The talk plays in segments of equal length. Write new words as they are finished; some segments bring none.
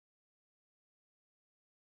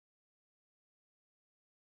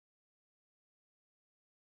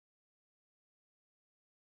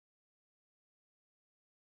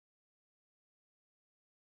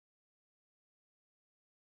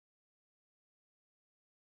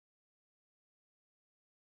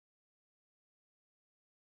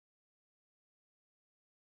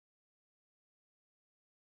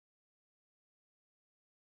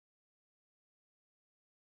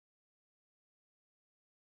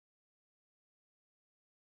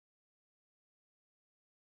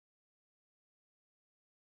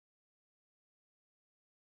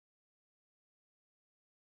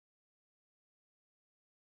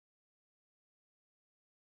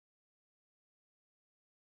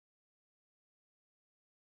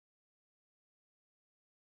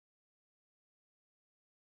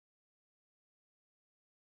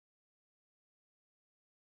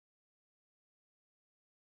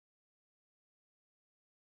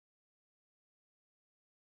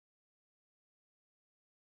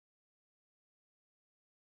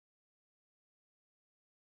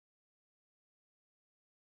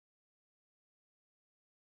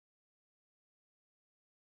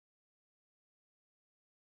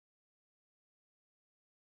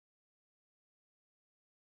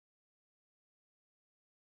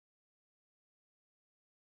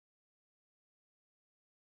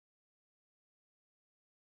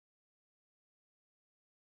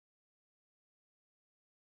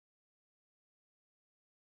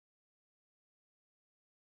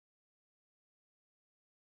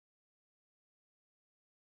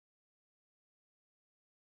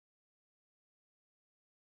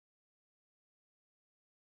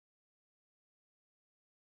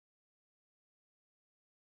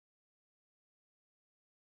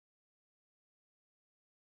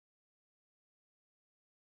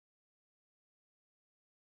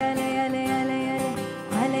Lord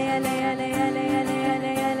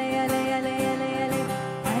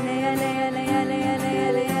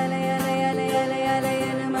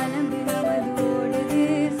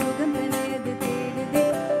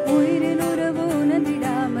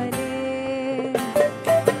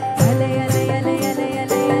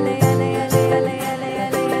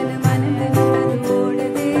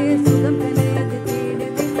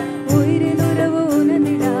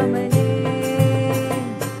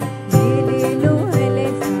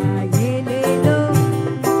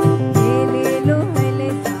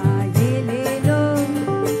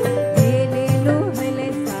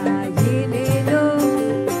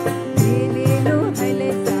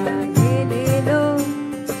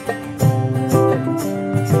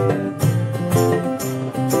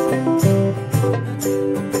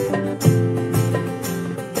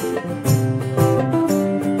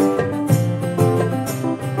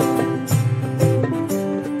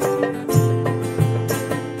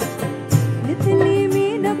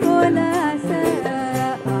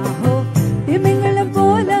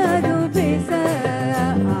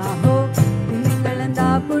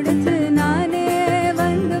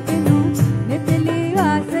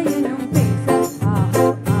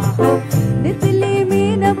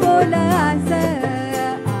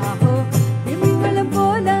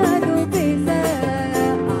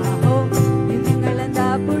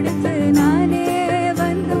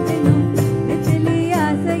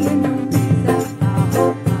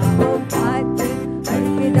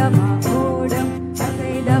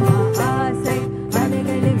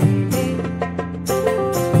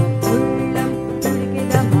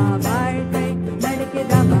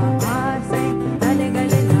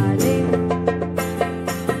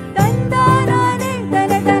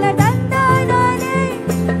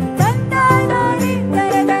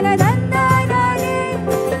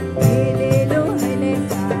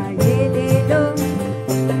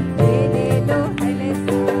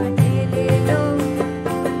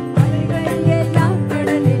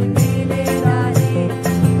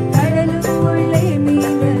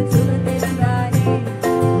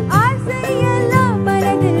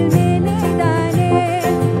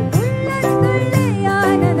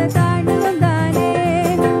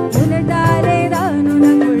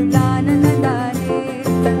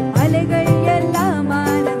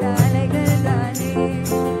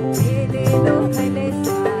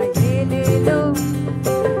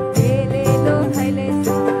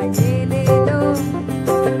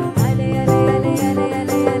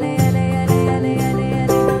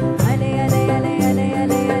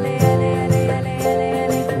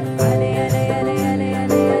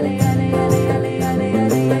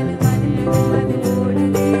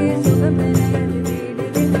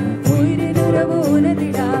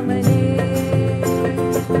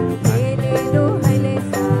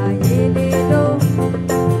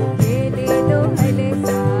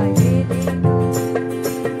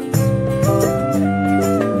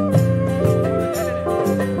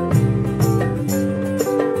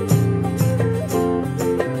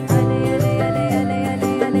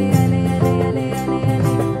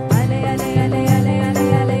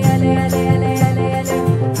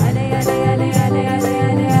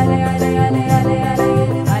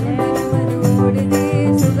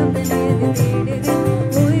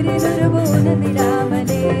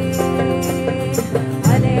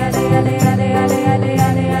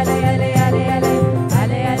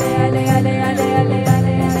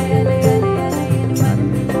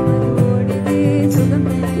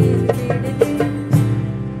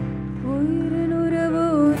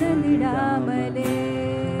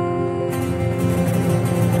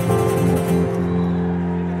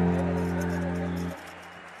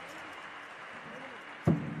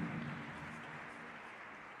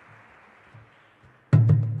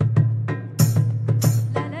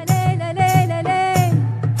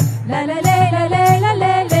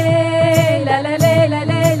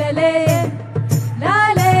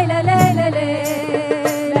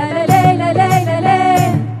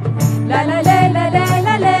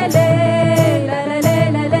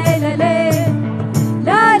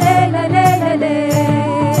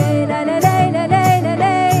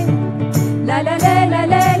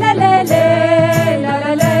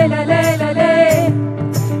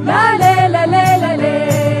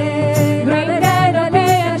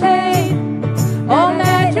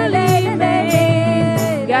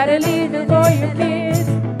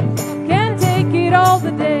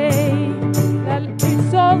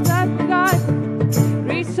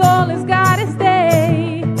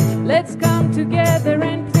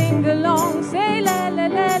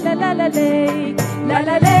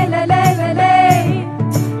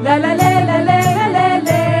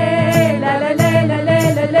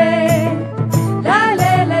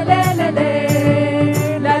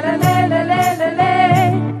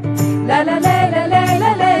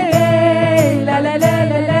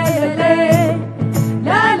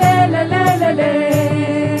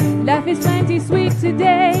is plenty sweet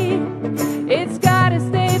today. It's gotta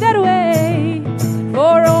stay that way.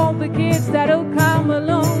 For all the kids that'll come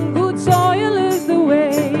along, good soil is the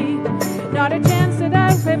way. Not a chance that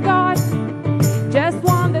we've got, just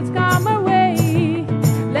one that's come our way.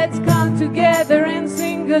 Let's come together and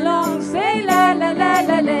sing along. Say la la la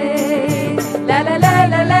la lay, la la la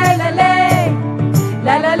la la la lay,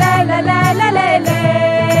 la la la la la la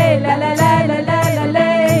lay, la la la la la la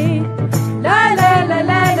lay, la la la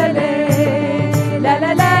la la lay, la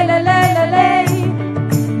la la la la la lay,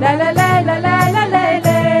 la la la la la la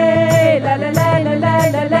lay, la la la la la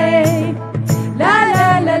la lay, la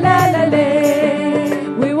la la la la lay.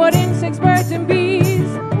 We want insects, birds and bees.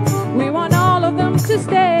 We want all of them to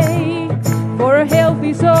stay. For a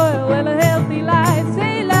healthy soil and a healthy life.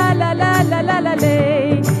 Say la la la la la la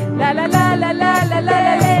lay, la la la la la la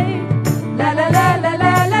la lay, la la la la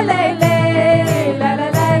la la lay, la la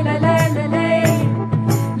la la la la lay,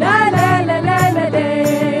 la la la la la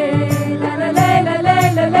lay, la la la la la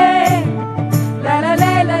la lay, la la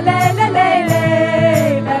la la la la lay,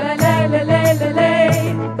 la la la la la la lay,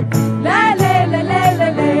 la la la la la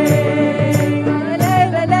lay, la la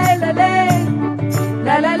la la la lay,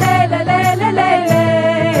 la la la la la la lay,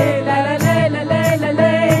 la la la la la la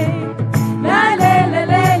lay, la la la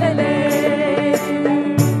la la lay.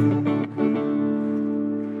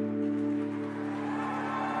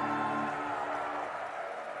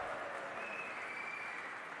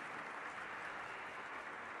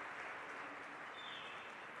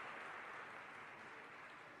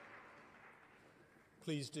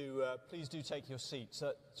 Please do take your seats.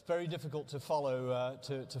 It's very difficult to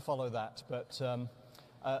follow that, but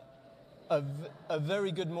a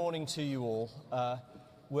very good morning to you all.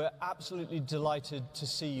 We're absolutely delighted to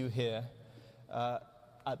see you here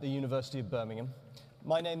at the University of Birmingham.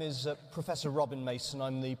 My name is Professor Robin Mason.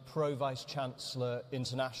 I'm the Pro-Vice Chancellor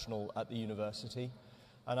International at the university,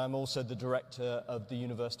 and I'm also the Director of the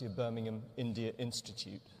University of Birmingham India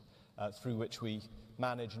Institute, through which we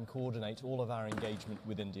manage and coordinate all of our engagement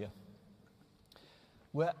with India.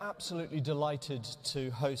 We're absolutely delighted to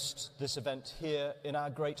host this event here in our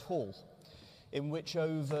Great Hall, in which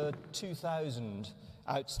over 2,000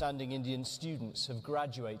 outstanding Indian students have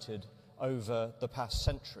graduated over the past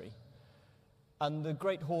century. And the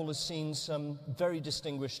Great Hall has seen some very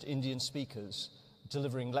distinguished Indian speakers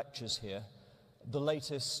delivering lectures here, the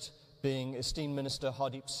latest being esteemed Minister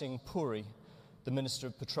Hardeep Singh Puri, the Minister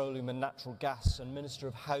of Petroleum and Natural Gas and Minister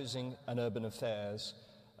of Housing and Urban Affairs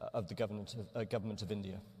of the Government of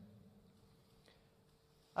India.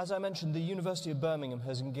 As I mentioned, the University of Birmingham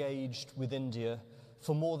has engaged with India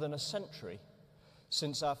for more than a century,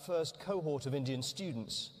 since our first cohort of Indian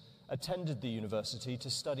students attended the university to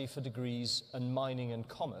study for degrees in mining and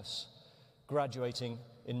commerce, graduating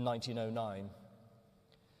in 1909.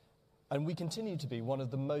 And we continue to be one of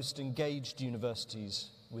the most engaged universities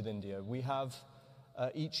with India. We have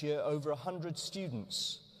each year over 100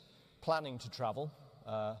 students planning to travel,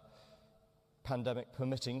 pandemic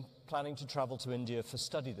permitting, planning to travel to India for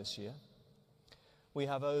study this year. We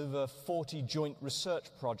have over 40 joint research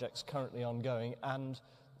projects currently ongoing, and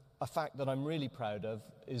a fact that I'm really proud of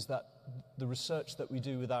is that the research that we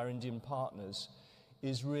do with our Indian partners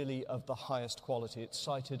is really of the highest quality. It's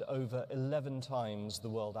cited over 11 times the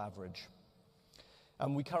world average.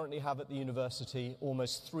 And we currently have at the university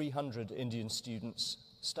almost 300 Indian students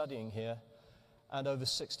studying here and over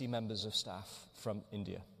 60 members of staff from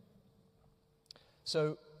India.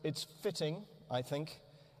 So it's fitting, I think,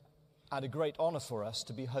 and a great honor for us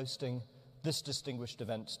to be hosting this distinguished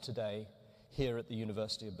event today here at the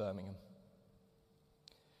University of Birmingham.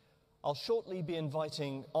 I'll shortly be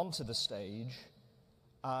inviting onto the stage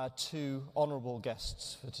our two honorable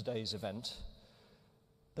guests for today's event.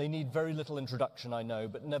 They need very little introduction, I know,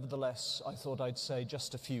 but nevertheless, I thought I'd say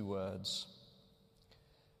just a few words.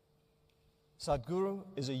 Sadhguru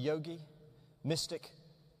is a yogi, mystic,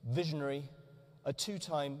 visionary, a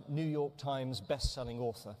two-time New York Times best-selling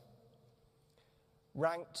author.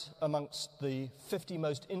 Ranked amongst the 50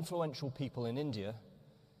 most influential people in India,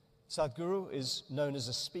 Sadhguru is known as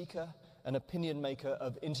a speaker and opinion maker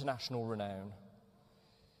of international renown.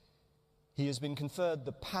 He has been conferred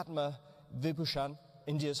the Padma Vibhushan,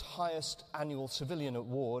 India's highest annual civilian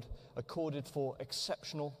award, accorded for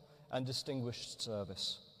exceptional and distinguished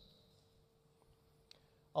service.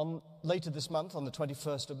 Later this month, on the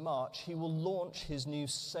 21st of March, he will launch his new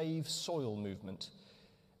Save Soil movement,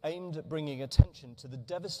 aimed at bringing attention to the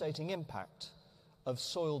devastating impact of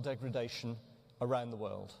soil degradation around the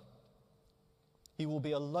world. He will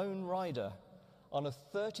be a lone rider on a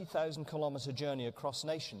 30,000-kilometer journey across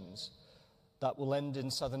nations that will end in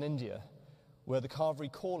southern India, where the Carvery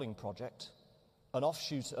Calling Project, an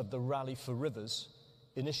offshoot of the Rally for Rivers,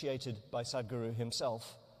 initiated by Sadhguru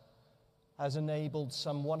himself, has enabled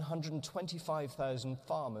some 125,000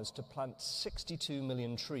 farmers to plant 62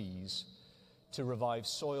 million trees to revive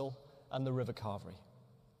soil and the River Carvery.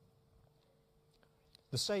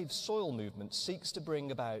 The Save Soil movement seeks to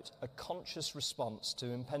bring about a conscious response to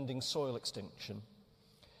impending soil extinction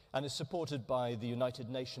and is supported by the United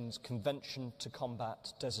Nations Convention to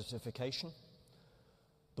Combat Desertification,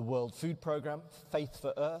 the World Food Programme, Faith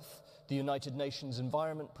for Earth, the United Nations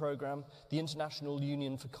Environment Programme, the International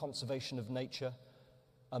Union for Conservation of Nature,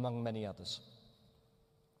 among many others.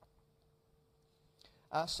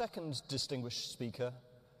 Our second distinguished speaker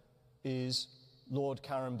is Lord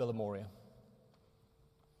Bilimoria.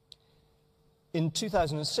 In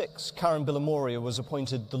 2006, Bilimoria was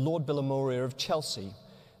appointed the Lord Bilimoria of Chelsea,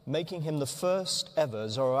 making him the first ever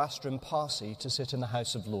Zoroastrian Parsi to sit in the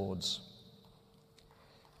House of Lords.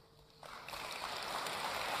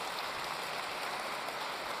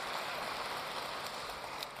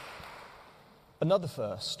 Another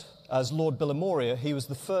first, as Lord Bilimoria, he was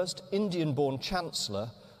the first Indian-born Chancellor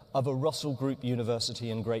of a Russell Group university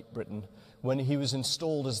in Great Britain when he was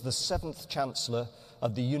installed as the 7th Chancellor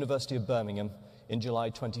of the University of Birmingham in July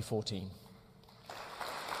 2014.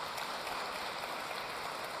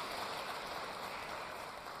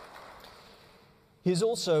 He is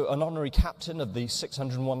also an honorary captain of the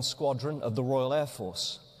 601 Squadron of the Royal Air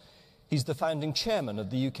Force. He's the founding chairman of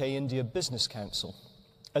the UK-India Business Council,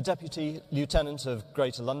 a deputy lieutenant of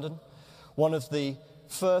Greater London, one of the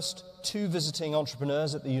first 2 visiting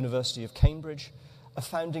entrepreneurs at the University of Cambridge, a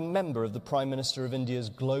founding member of the Prime Minister of India's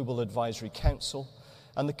Global Advisory Council,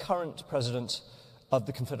 and the current president of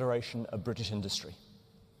the Confederation of British Industry.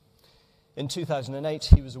 In 2008,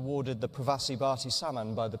 he was awarded the Pravasi Bharti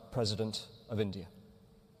Samman by the President of India.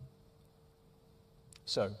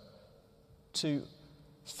 So, 2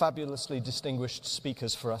 fabulously distinguished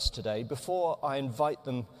speakers for us today. Before I invite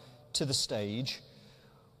them to the stage,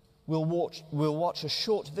 we'll watch a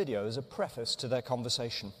short video as a preface to their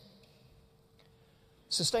conversation.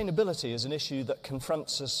 Sustainability is an issue that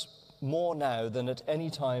confronts us more now than at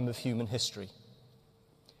any time of human history.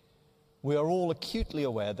 We are all acutely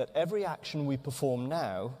aware that every action we perform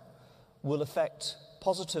now will affect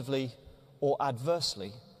positively or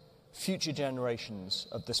adversely future generations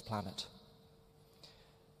of this planet.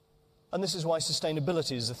 And this is why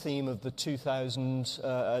sustainability is the theme of the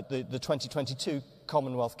 2022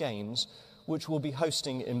 Commonwealth Games, which we'll be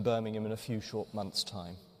hosting in Birmingham in a few short months'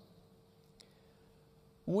 time.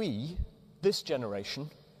 We, this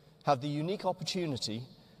generation, have the unique opportunity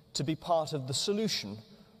to be part of the solution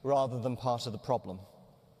rather than part of the problem.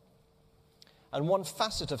 And one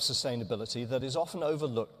facet of sustainability that is often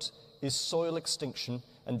overlooked is soil extinction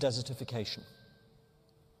and desertification.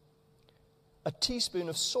 A teaspoon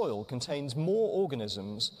of soil contains more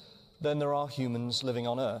organisms than there are humans living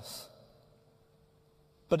on Earth.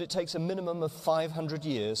 But it takes a minimum of 500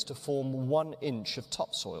 years to form 1 inch of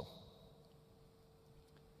topsoil.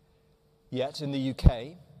 Yet in the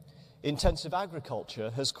UK, intensive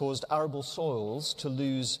agriculture has caused arable soils to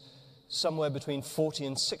lose somewhere between 40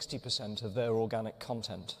 and 60% of their organic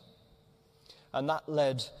content. And that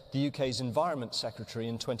led the UK's Environment Secretary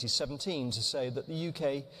in 2017 to say that the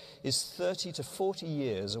UK is 30 to 40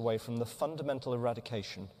 years away from the fundamental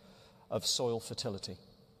eradication of soil fertility.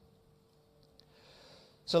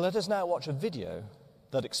 So let us now watch a video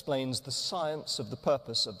that explains the science of the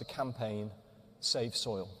purpose of the campaign Save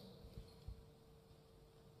Soil.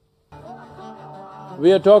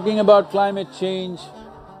 We are talking about climate change,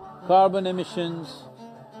 carbon emissions,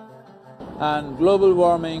 and global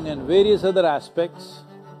warming and various other aspects,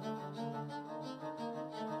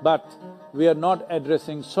 but we are not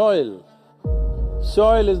addressing soil.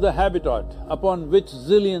 Soil is the habitat upon which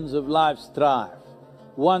zillions of lives thrive.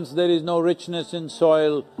 Once there is no richness in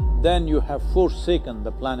soil, then you have forsaken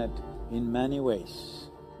the planet in many ways.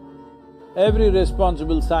 Every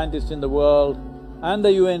responsible scientist in the world and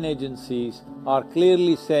the UN agencies are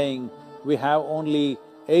clearly saying we have only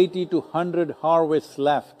 80 to 100 harvests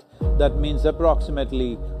left. That means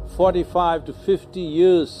approximately 45 to 50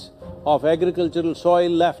 years of agricultural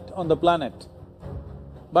soil left on the planet.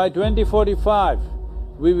 By 2045,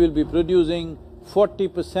 we will be producing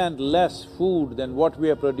 40% less food than what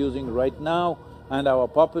we are producing right now, and our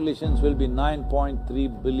populations will be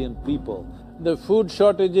 9.3 billion people. The food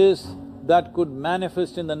shortages that could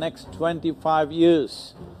manifest in the next 25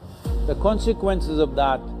 years, the consequences of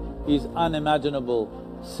that is unimaginable.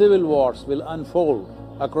 Civil wars will unfold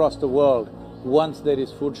across the world once there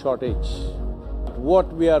is food shortage.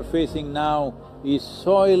 What we are facing now is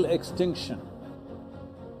soil extinction.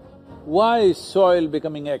 Why is soil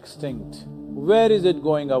becoming extinct? Where is it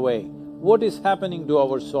going away? What is happening to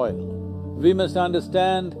our soil? We must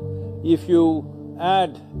understand, if you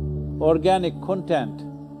add organic content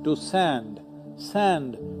to sand,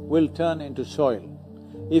 sand will turn into soil.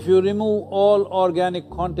 If you remove all organic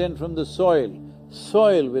content from the soil,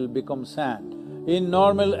 soil will become sand. In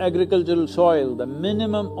normal agricultural soil, the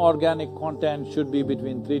minimum organic content should be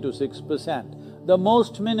between 3 to 6%. The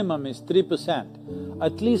most minimum is 3%.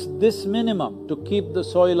 At least this minimum to keep the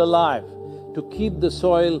soil alive, to keep the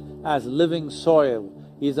soil as living soil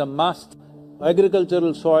is a must.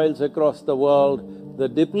 Agricultural soils across the world, the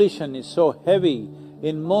depletion is so heavy,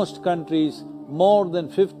 in most countries, more than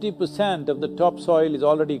 50% of the topsoil is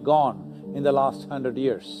already gone in the last 100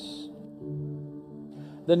 years.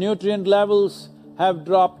 The nutrient levels have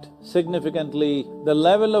dropped significantly. The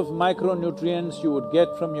level of micronutrients you would get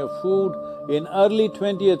from your food in early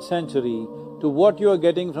 20th century to what you are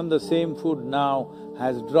getting from the same food now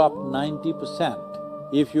has dropped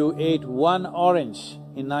 90%. If you ate one orange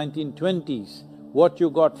in 1920s, what you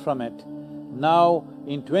got from it, now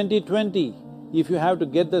in 2020, if you have to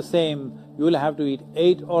get the same, you will have to eat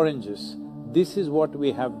 8 oranges. This is what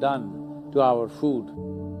we have done to our food.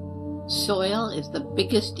 Soil is the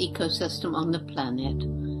biggest ecosystem on the planet,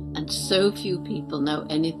 and so few people know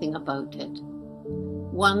anything about it.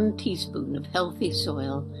 1 teaspoon of healthy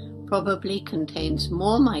soil probably contains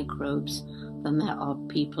more microbes than there are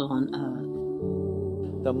people on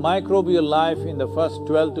Earth. The microbial life in the first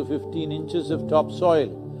 12 to 15 inches of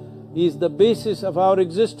topsoil is the basis of our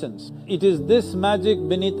existence. It is this magic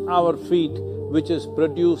beneath our feet which has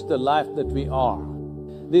produced the life that we are.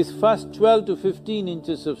 This first 12 to 15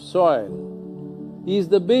 inches of soil is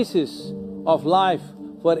the basis of life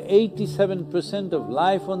for 87% of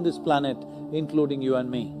life on this planet, including you and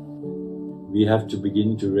me. We have to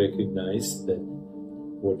begin to recognize that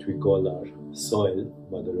what we call our soil,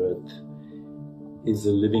 Mother Earth, is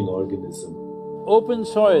a living organism. Open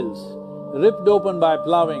soils, ripped open by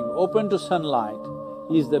ploughing, open to sunlight,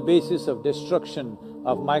 is the basis of destruction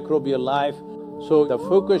of microbial life. So the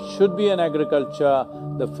focus should be on agriculture,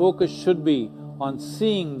 the focus should be on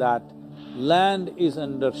seeing that land is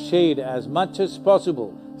under shade as much as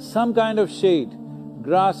possible, some kind of shade,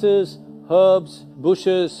 grasses, herbs,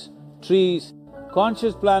 bushes, trees.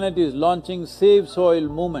 Conscious Planet is launching Save Soil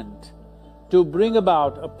movement to bring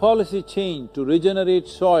about a policy change to regenerate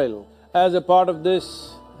soil. As a part of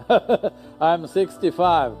this, I'm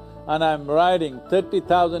 65 and I'm riding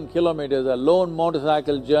 30,000 kilometers, a lone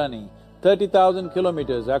motorcycle journey, 30,000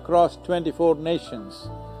 kilometers across 24 nations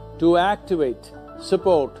to activate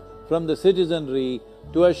support from the citizenry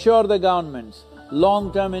to assure the governments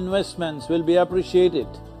long-term investments will be appreciated.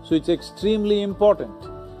 So it's extremely important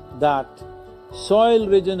that soil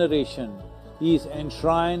regeneration is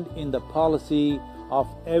enshrined in the policy of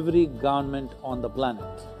every government on the planet.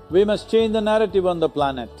 We must change the narrative on the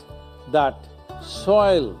planet that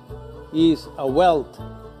soil is a wealth,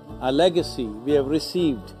 a legacy we have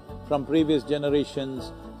received from previous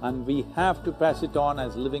generations, and we have to pass it on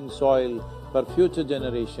as living soil for future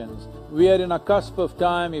generations. We are in a cusp of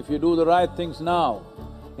time. If you do the right things now,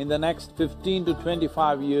 in the next 15 to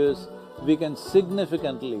 25 years, we can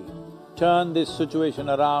significantly turn this situation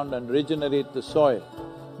around and regenerate the soil.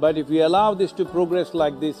 But if we allow this to progress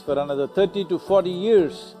like this for another 30 to 40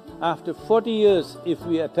 years, after 40 years if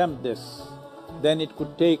we attempt this, then it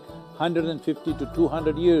could take 150 to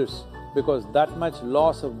 200 years because that much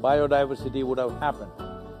loss of biodiversity would have happened.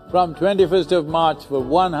 From 21st of March for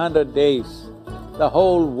 100 days, the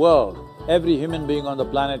whole world, every human being on the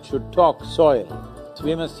planet should talk soil.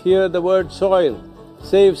 We must hear the word soil,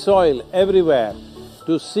 save soil everywhere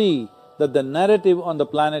to see that the narrative on the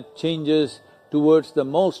planet changes towards the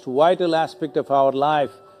most vital aspect of our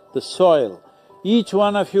life, the soil. Each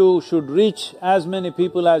one of you should reach as many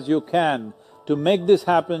people as you can to make this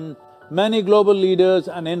happen. Many global leaders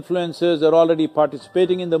and influencers are already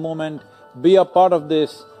participating in the movement. Be a part of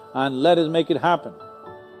this and let us make it happen.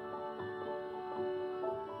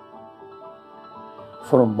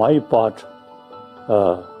 From my part,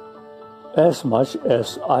 as much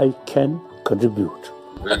as I can contribute.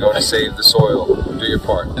 We're going to save the soil. Do your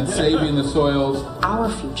part. And saving the soils. Our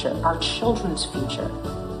future, our children's future,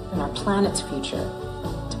 and our planet's future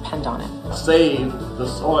depend on it. Save the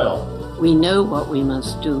soil. We know what we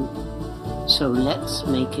must do, so let's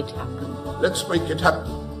make it happen. Let's make it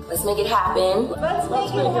happen. Let's make it happen. Let's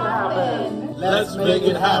make it happen. Let's make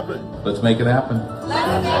it happen. Let's make it happen.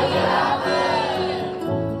 Let's make it happen.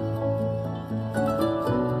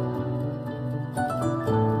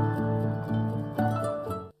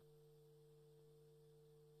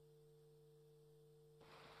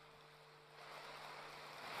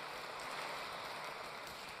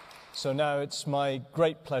 So now it's my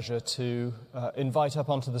great pleasure to invite up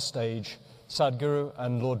onto the stage Sadhguru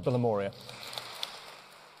and Lord Bilimoria.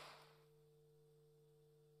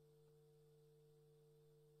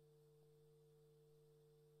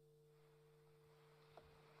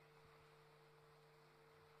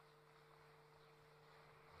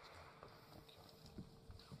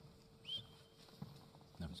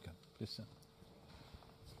 Namaskar. Please, sir.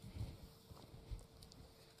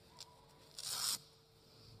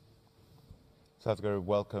 Sadhguru,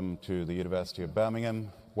 welcome to the University of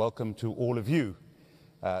Birmingham. Welcome to all of you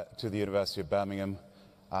to the University of Birmingham.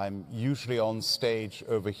 I'm usually on stage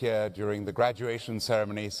over here during the graduation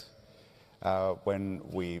ceremonies when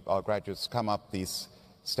our graduates come up these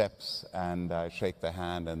steps and I shake their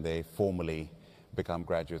hand and they formally become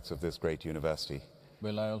graduates of this great university.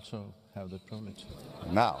 Will I also have the privilege?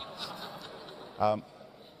 Now,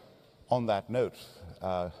 on that note,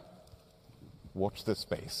 watch this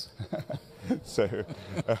space.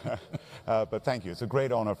 But thank you. It's a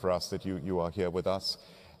great honor for us that you are here with us.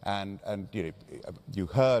 And you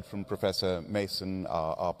heard from Professor Mason,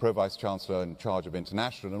 our Pro-Vice Chancellor in charge of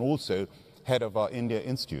international and also head of our India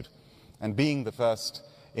Institute. And being the first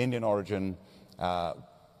Indian origin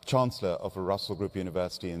Chancellor of a Russell Group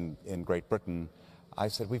University in Great Britain, I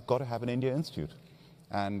said, we've got to have an India Institute.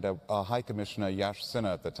 And our High Commissioner, Yash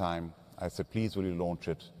Sinha at the time, I said, please will you launch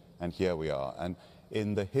it? And here we are. And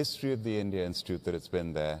in the history of the India Institute that it's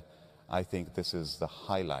been there, I think this is the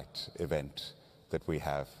highlight event that we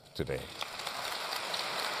have today.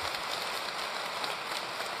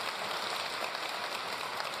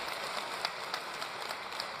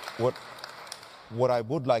 What I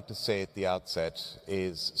would like to say at the outset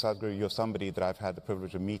is, Sadhguru, you're somebody that I've had the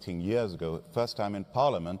privilege of meeting years ago, first time in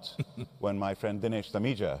Parliament, when my friend Dinesh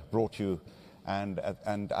Tamija brought you, and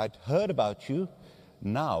I'd heard about you.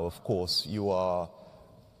 Now, of course, you are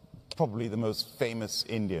probably the most famous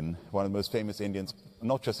Indian, one of the most famous Indians,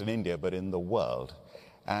 not just in India, but in the world.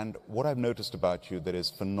 And what I've noticed about you that is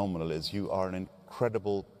phenomenal is you are an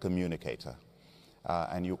incredible communicator.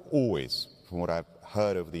 And you always, from what I've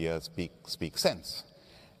heard over the years, speak sense.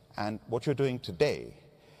 And what you're doing today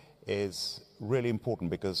is really important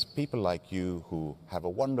because people like you who have a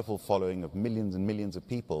wonderful following of millions and millions of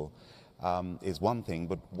people is one thing,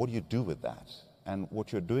 but what do you do with that? And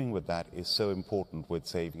what you're doing with that is so important with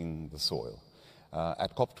saving the soil.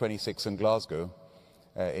 At COP26 in Glasgow,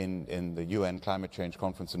 in the UN Climate Change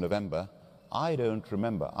Conference in November, I don't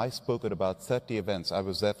remember. I spoke at about 30 events. I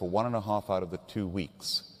was there for 1.5 out of the 2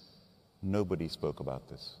 weeks. Nobody spoke about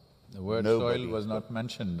this. The word soil was not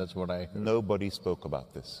mentioned, that's what I heard. Nobody spoke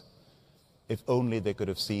about this. If only they could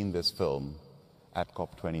have seen this film at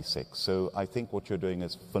COP26. So I think what you're doing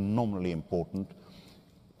is phenomenally important.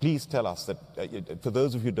 Please tell us that, for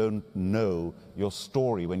those of you who don't know your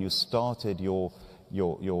story, when you started your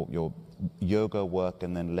yoga work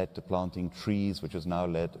and then led to planting trees, which has now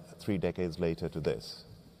led 3 decades later to this.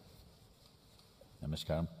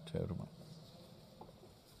 Namaskaram to everyone.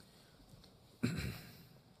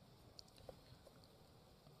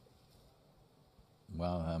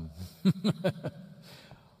 Well,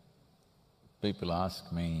 people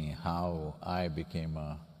ask me how I became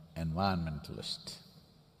an environmentalist.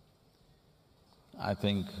 I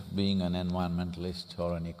think being an environmentalist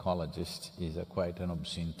or an ecologist is quite an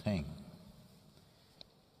obscene thing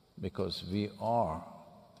because we are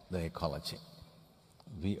the ecology,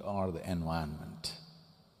 we are the environment.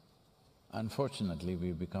 Unfortunately,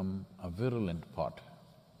 we've become a virulent part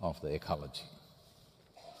of the ecology.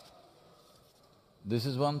 This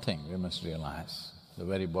is one thing we must realize, the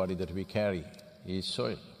very body that we carry is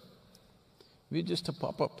soil. We're just a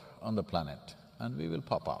pop-up on the planet and we will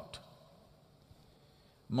pop out.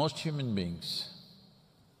 Most human beings,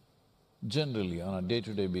 generally on a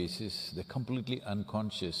day-to-day basis, they're completely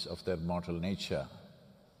unconscious of their mortal nature.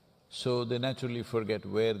 So they naturally forget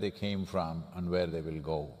where they came from and where they will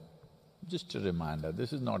go. Just a reminder,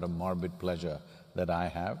 this is not a morbid pleasure that I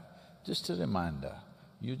have, just a reminder,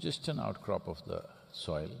 you're just an outcrop of the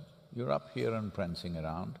soil, you're up here and prancing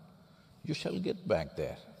around, you shall get back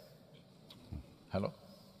there. Hello?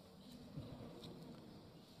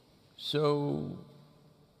 So,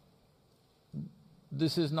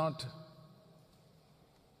 this is not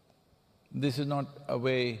a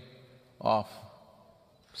way of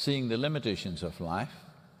seeing the limitations of life.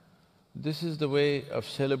 This is the way of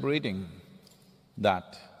celebrating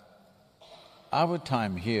that our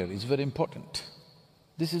time here is very important.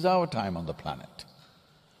 This is our time on the planet.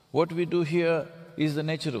 What we do here is the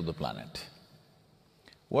nature of the planet.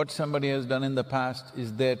 What somebody has done in the past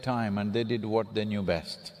is their time and they did what they knew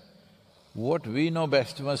best. What we know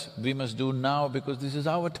best we must do now because this is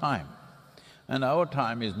our time. And our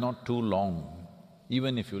time is not too long.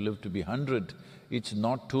 Even if you live to be 100, it's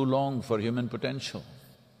not too long for human potential.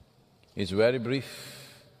 It's very brief.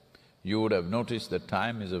 You would have noticed that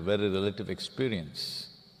time is a very relative experience.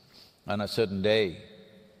 On a certain day,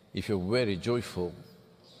 if you're very joyful,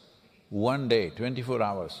 one day, 24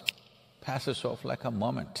 hours, passes off like a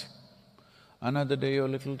moment. Another day you're a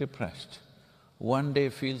little depressed. One day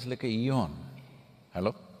feels like a eon.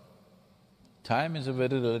 Hello? Time is a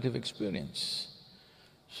very relative experience.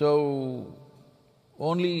 So,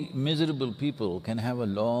 only miserable people can have a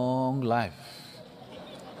long life.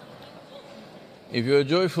 If you're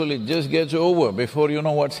joyful, it just gets over before you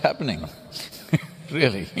know what's happening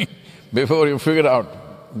really. Before you figure out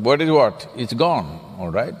what is what, it's gone, all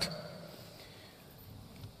right?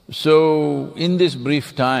 So, in this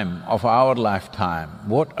brief time of our lifetime,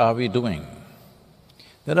 what are we doing?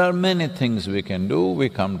 There are many things we can do. We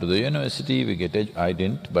come to the university, we get I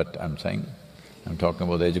didn't, but I'm talking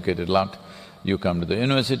about the educated lot. You come to the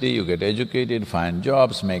university, you get educated, find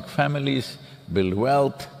jobs, make families, build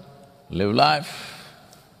wealth, live life.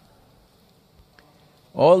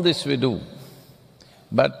 All this we do.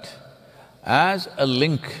 But as a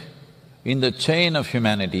link in the chain of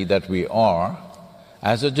humanity that we are,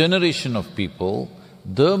 as a generation of people,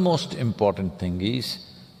 the most important thing is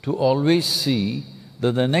to always see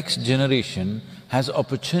that the next generation has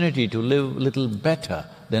opportunity to live little better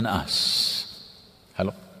than us.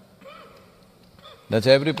 Hello? That's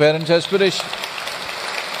every parent's aspiration.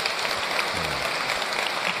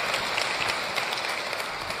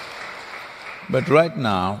 But right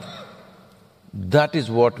now, that is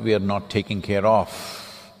what we are not taking care of.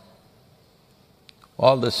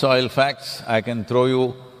 All the soil facts, I can throw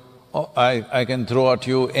you… I can throw at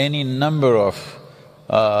you any number of,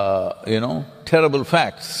 terrible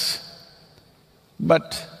facts.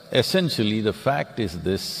 But essentially the fact is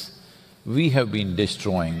this, we have been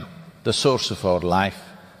destroying the source of our life,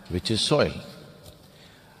 which is soil.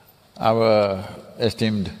 Our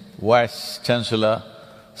esteemed Vice Chancellor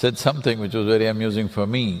said something which was very amusing for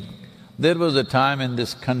me. There was a time in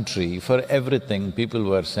this country, for everything people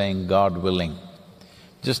were saying, God willing.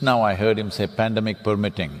 Just now I heard him say, pandemic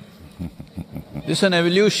permitting. This is an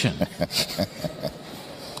evolution.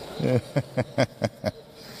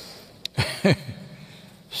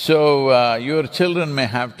 So, your children may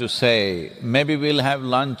have to say, maybe we'll have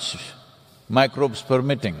lunch, microbes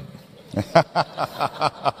permitting.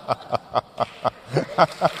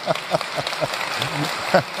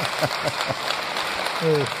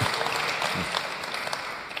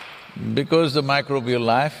 Because the microbial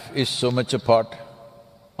life is so much a part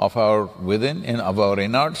of our within, of our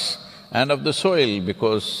innards and of the soil,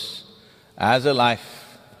 because as a life,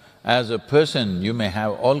 as a person, you may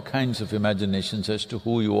have all kinds of imaginations as to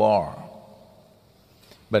who you are.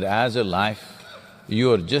 But as a life,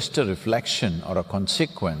 you are just a reflection or a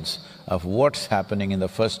consequence of what's happening in the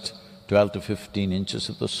first 12 to 15 inches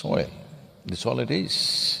of the soil. That's all it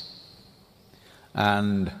is.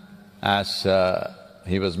 And as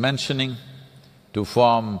he was mentioning, to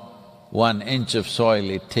form 1 inch of soil,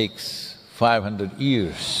 it takes 500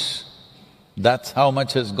 years. That's how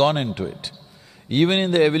much has gone into it. Even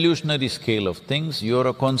in the evolutionary scale of things, you're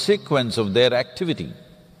a consequence of their activity.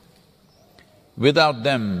 Without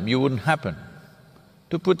them, you wouldn't happen.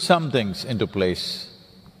 To put some things into place,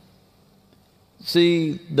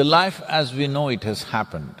 see, the life as we know it has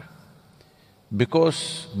happened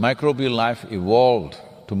because microbial life evolved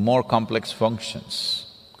to more complex functions.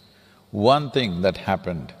 One thing that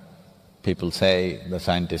happened, people say, the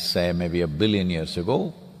scientists say maybe 1 billion years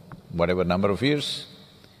ago, whatever number of years,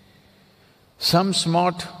 some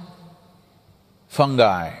smart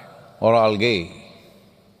fungi or algae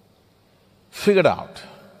figured out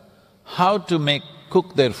how to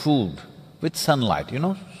cook their food with sunlight,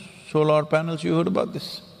 solar panels, you heard about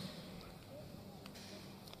this?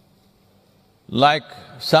 Like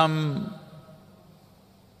some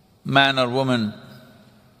man or woman,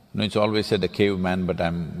 it's always said a caveman, but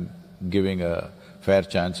I'm giving a fair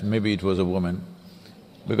chance, maybe it was a woman,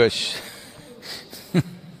 because she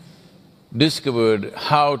discovered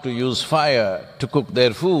how to use fire to cook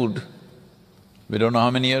their food. We don't know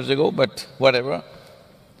how many years ago, but whatever.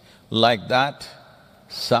 Like that,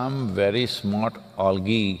 some very smart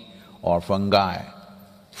algae or fungi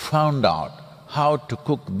found out how to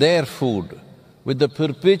cook their food with the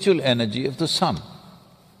perpetual energy of the sun.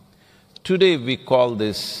 Today we call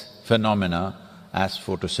this phenomena as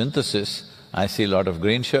photosynthesis. I see a lot of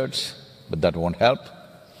green shirts, but that won't help.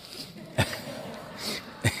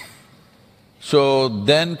 So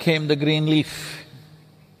then came the green leaf.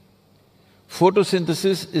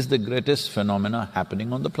 photosynthesis is the greatest phenomena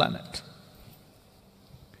happening on the planet.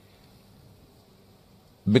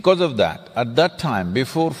 Because of that, at that time,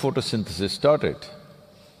 before photosynthesis started,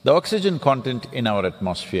 the oxygen content in our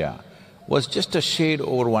atmosphere was just a shade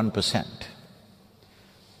over 1%.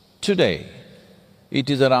 Today,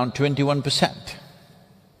 it is around 21%.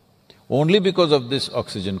 Only because of this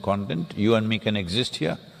oxygen content, you and me can exist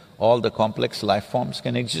here, all the complex life forms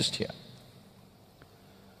can exist here.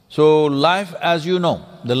 So life as you know,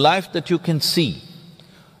 the life that you can see,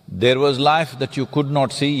 there was life that you could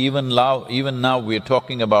not see, even now we're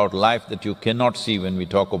talking about life that you cannot see when we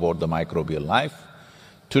talk about the microbial life.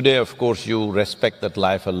 Today, of course, you respect that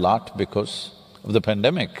life a lot because of the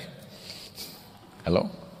pandemic. Hello?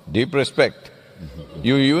 Deep respect.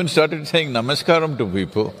 You even started saying namaskaram to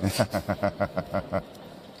people.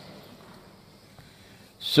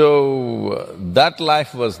 So, that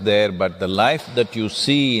life was there, but the life that you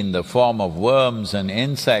see in the form of worms and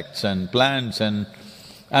insects and plants and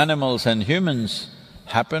animals and humans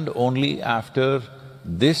happened only after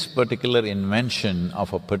this particular invention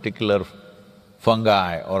of a particular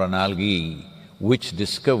fungi or an algae which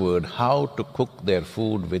discovered how to cook their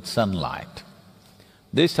food with sunlight.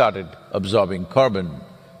 They started absorbing carbon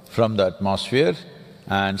from the atmosphere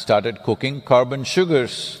and started cooking carbon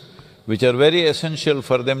sugars, which are very essential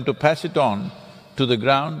for them to pass it on to the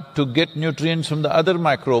ground to get nutrients from the other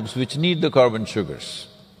microbes which need the carbon sugars.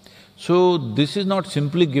 So, this is not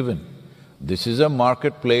simply given, this is a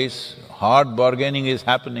marketplace, hard bargaining is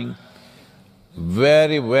happening,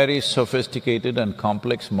 very, very sophisticated and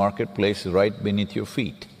complex marketplace right beneath your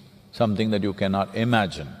feet, something that you cannot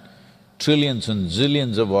imagine. Trillions and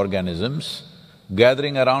zillions of organisms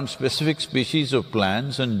gathering around specific species of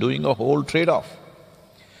plants and doing a whole trade-off.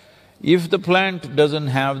 If the plant doesn't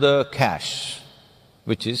have the cash,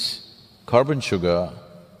 which is carbon sugar,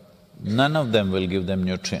 none of them will give them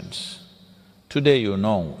nutrients. Today you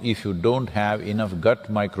know, if you don't have enough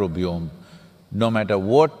gut microbiome, no matter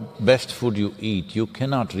what best food you eat, you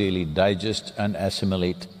cannot really digest and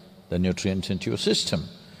assimilate the nutrients into your system.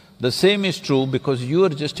 The same is true because you are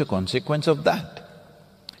just a consequence of that.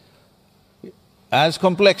 As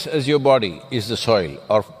complex as your body is the soil,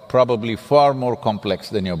 or probably far more complex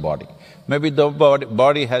than your body. Maybe the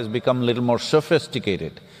body has become a little more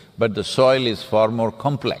sophisticated, but the soil is far more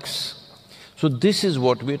complex. So this is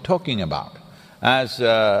what we're talking about. As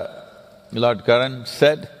Lord Karan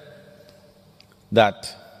said,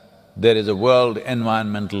 that there is a World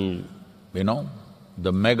Environmental,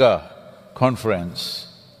 the mega conference,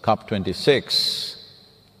 COP26,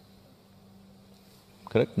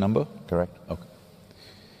 correct number? Correct. Okay.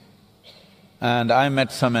 And I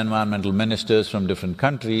met some environmental ministers from different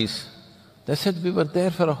countries. They said, we were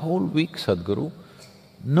there for a whole week, Sadhguru.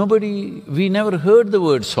 We never heard the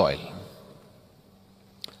word soil.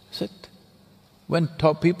 I said, when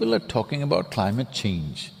people are talking about climate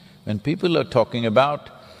change, when people are talking about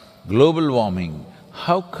global warming,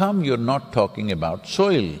 how come you're not talking about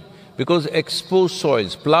soil? Because exposed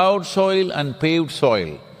soils, plowed soil and paved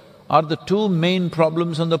soil are the two main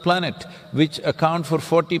problems on the planet which account for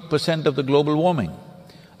 40% of the global warming,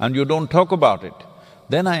 and you don't talk about it.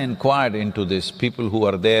 Then I inquired into this, people who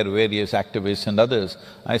are there, various activists and others,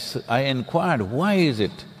 I inquired, why is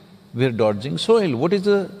it we're dodging soil? What is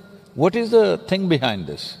the thing behind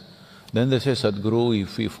this? Then they say, Sadhguru,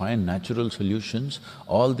 if we find natural solutions,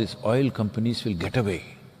 all these oil companies will get away.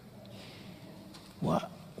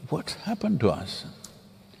 What's happened to us?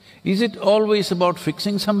 Is it always about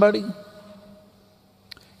fixing somebody?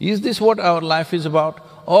 Is this what our life is about?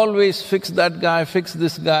 Always fix that guy, fix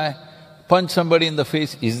this guy, punch somebody in the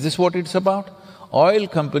face, is this what it's about? Oil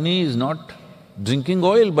company is not drinking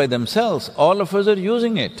oil by themselves, all of us are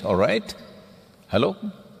using it, all right? Hello?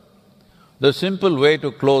 The simple way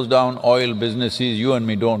to close down oil business is you and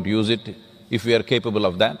me don't use it if we are capable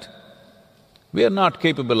of that. We are not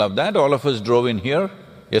capable of that, all of us drove in here,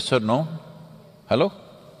 yes or no? Hello?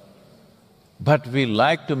 But we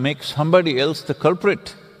like to make somebody else the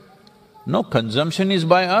culprit. No, consumption is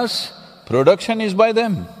by us, production is by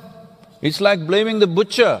them. It's like blaming the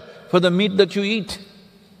butcher for the meat that you eat.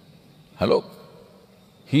 Hello?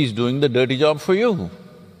 He's doing the dirty job for you.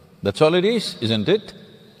 That's all it is, isn't it?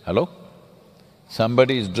 Hello?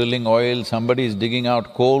 Somebody is drilling oil, somebody is digging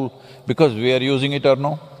out coal because we are using it or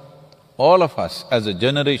no? All of us as a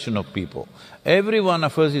generation of people, every one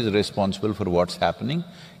of us is responsible for what's happening.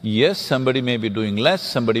 Yes, somebody may be doing less,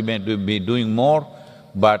 somebody may be doing more,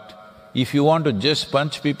 but if you want to just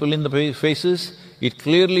punch people in the faces, it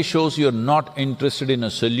clearly shows you're not interested in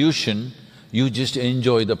a solution, you just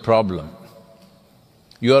enjoy the problem.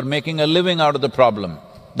 You are making a living out of the problem.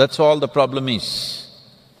 That's all the problem is.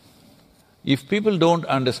 If people don't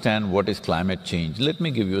understand what is climate change, let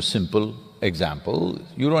me give you a simple example.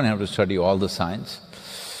 You don't have to study all the science.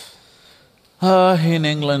 In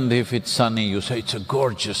England, if it's sunny, you say it's a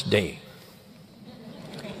gorgeous day.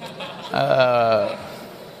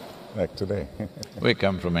 Like today. We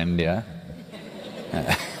come from India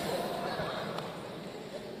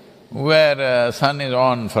where sun is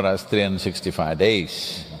on for us 365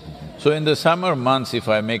 days. So in the summer months, if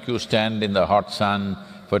I make you stand in the hot sun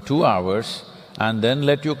for 2 hours and then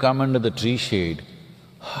let you come under the tree shade,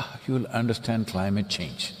 you'll understand climate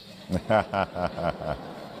change.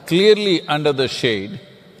 Clearly under the shade,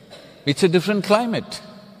 it's a different climate,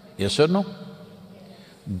 yes or no?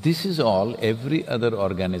 This is all every other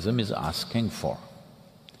organism is asking for.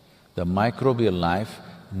 The microbial life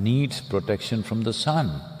needs protection from the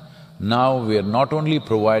sun. Now we are not only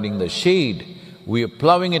providing the shade, we are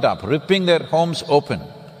ploughing it up, ripping their homes open.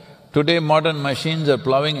 Today modern machines are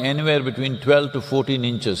ploughing anywhere between 12 to 14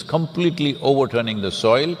 inches, completely overturning the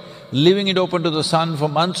soil, leaving it open to the sun for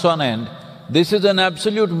months on end. This is an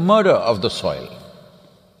absolute murder of the soil.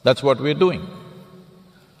 That's what we're doing.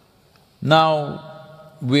 Now,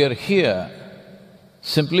 we are here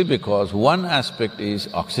simply because one aspect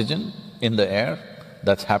is oxygen in the air,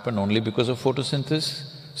 that's happened only because of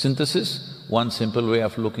photosynthesis. One simple way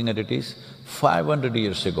of looking at it is, 500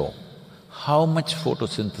 years ago, how much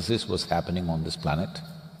photosynthesis was happening on this planet?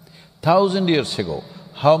 1,000 years ago,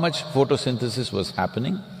 how much photosynthesis was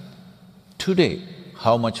happening? Today,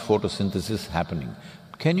 how much photosynthesis is happening?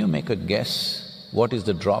 Can you make a guess what is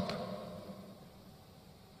the drop?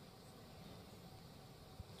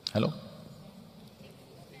 Hello?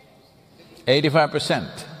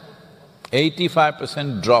 85%.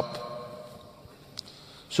 85% drop.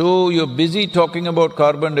 So you're busy talking about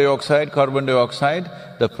carbon dioxide,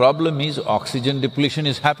 the problem is oxygen depletion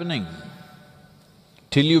is happening.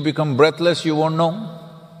 Till you become breathless, you won't know.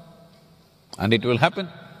 And it will happen.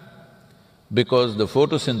 Because the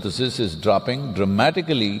photosynthesis is dropping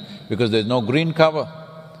dramatically because there's no green cover.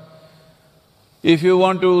 If you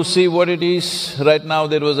want to see what it is, right now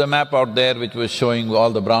there was a map out there which was showing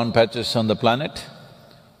all the brown patches on the planet.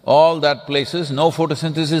 All that places, no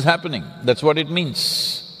photosynthesis is happening, that's what it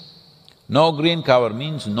means. No green cover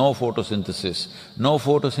means no photosynthesis. No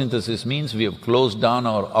photosynthesis means we have closed down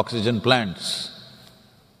our oxygen plants.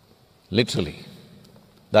 Literally,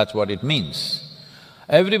 that's what it means.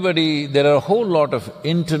 Everybody… there are a whole lot of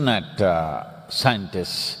internet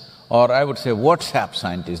scientists, or I would say WhatsApp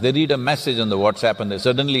scientists. They read a message on the WhatsApp and they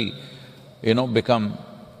suddenly, become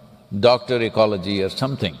Dr. Ecology or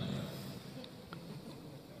something.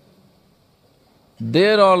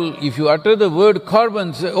 They're all… if you utter the word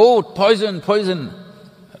carbon, say, oh, poison, poison.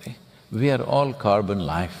 We are all carbon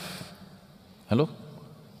life. Hello?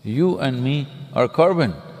 You and me are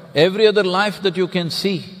carbon. Every other life that you can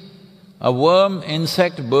see, a worm,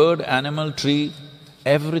 insect, bird, animal, tree,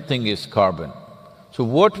 everything is carbon. So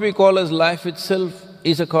what we call as life itself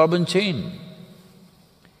is a carbon chain.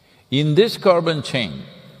 In this carbon chain,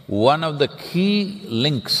 one of the key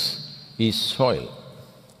links is soil.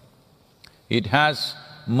 It has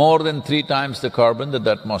more than 3 times the carbon that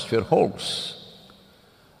the atmosphere holds.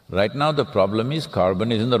 Right now the problem is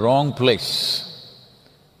carbon is in the wrong place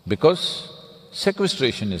because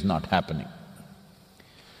sequestration is not happening.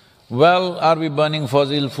 Well, are we burning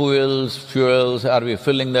fossil fuels, are we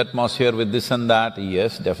filling the atmosphere with this and that?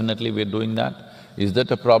 Yes, definitely we're doing that. Is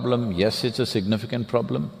that a problem? Yes, it's a significant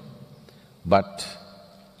problem. But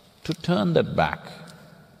to turn that back,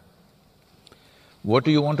 what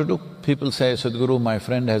do you want to do? People say, Sadhguru, my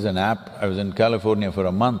friend has an app, I was in California for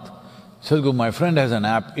a month. Sadhguru, my friend has an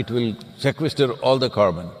app, it will sequester all the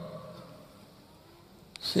carbon.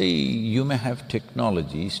 See, you may have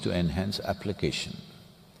technologies to enhance application,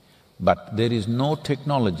 but there is no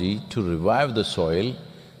technology to revive the soil,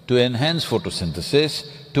 to enhance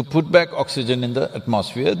photosynthesis, to put back oxygen in the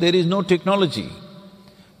atmosphere. There is no technology.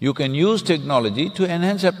 You can use technology to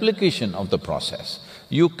enhance application of the process.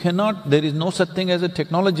 You cannot… there is no such thing as a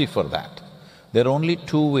technology for that. There are only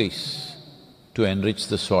 2 ways to enrich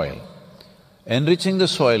the soil. Enriching the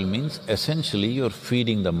soil means essentially you're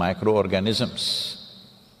feeding the microorganisms.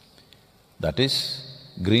 That is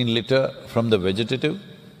green litter from the vegetative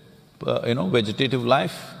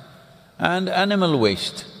life and animal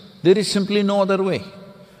waste. There is simply no other way.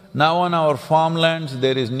 Now on our farmlands,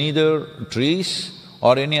 there is neither trees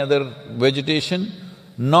or any other vegetation,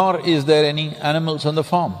 nor is there any animals on the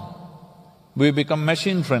farm. We become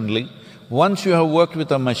machine-friendly. Once you have worked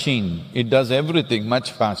with a machine, it does everything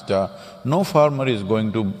much faster. No farmer is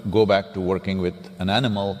going to go back to working with an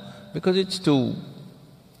animal because it's too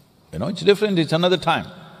It's different, it's another time.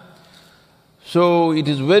 So, it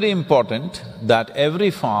is very important that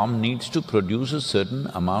every farm needs to produce a certain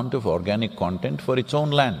amount of organic content for its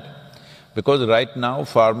own land. Because right now,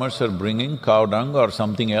 farmers are bringing cow dung or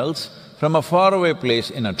something else from a faraway place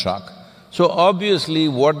in a truck. So obviously,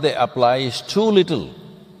 what they apply is too little.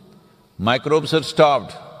 Microbes are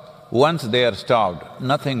starved. Once they are starved,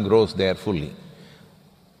 nothing grows there fully.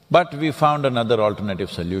 But we found another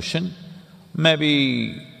alternative solution.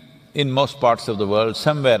 Maybe in most parts of the world,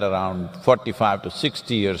 somewhere around 45 to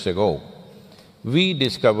 60 years ago, we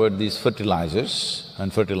discovered these fertilizers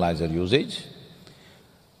and fertilizer usage.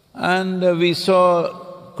 And we saw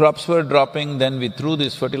crops were dropping, then we threw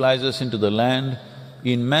these fertilizers into the land.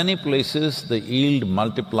 In many places, the yield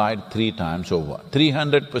multiplied 3 times over.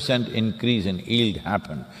 300% increase in yield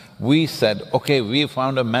happened. We said, okay, we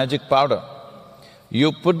found a magic powder.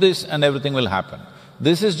 You put this and everything will happen.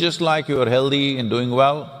 This is just like you're healthy and doing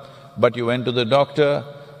well, but you went to the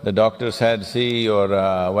doctor said, see, your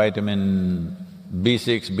vitamin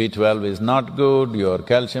B6, B12 is not good, your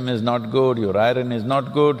calcium is not good, your iron is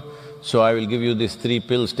not good, so I will give you these 3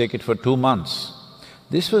 pills, take it for 2 months.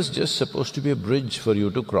 This was just supposed to be a bridge for you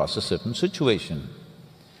to cross a certain situation.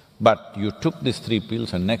 But you took these 3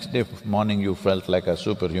 pills and next day morning you felt like a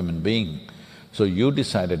superhuman being. So you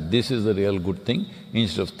decided, this is the real good thing,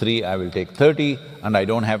 instead of 3, I will take 30 and I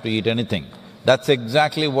don't have to eat anything. That's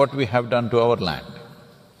exactly what we have done to our land.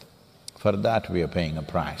 For that we are paying a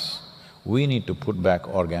price. We need to put back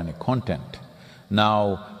organic content.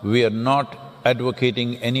 Now, we are not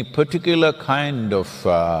advocating any particular kind of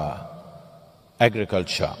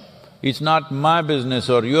agriculture. It's not my business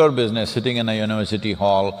or your business sitting in a university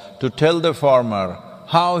hall to tell the farmer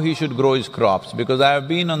how he should grow his crops, because I have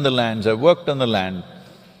been on the lands, I've worked on the land,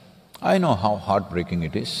 I know how heartbreaking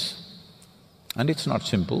it is. And it's not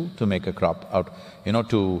simple to make a crop out,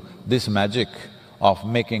 this magic of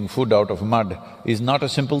making food out of mud is not a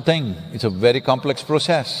simple thing, it's a very complex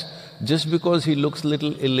process. Just because he looks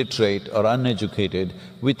little illiterate or uneducated,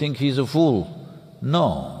 we think he's a fool.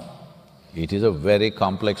 No, it is a very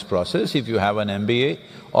complex process. If you have an MBA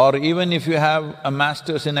or even if you have a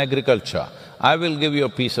master's in agriculture, I will give you a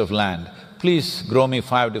piece of land, please grow me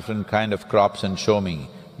 5 different kind of crops and show me,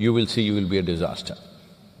 you will see you will be a disaster.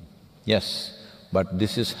 Yes, but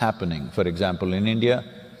this is happening. For example, in India,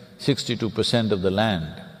 62% of the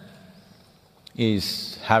land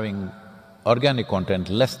is having organic content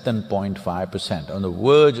less than 0.5%, on the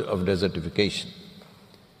verge of desertification.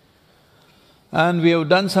 And we have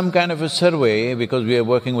done some kind of a survey because we are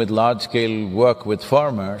working with large-scale work with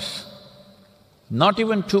farmers. Not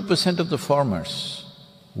even 2% of the farmers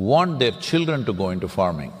want their children to go into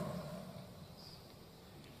farming.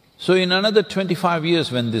 So in another 25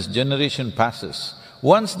 years when this generation passes,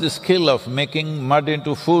 once the skill of making mud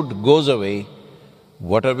into food goes away,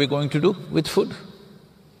 what are we going to do with food?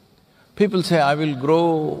 People say, I will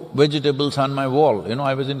grow vegetables on my wall.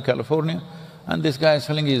 I was in California and this guy is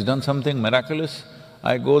telling he's done something miraculous.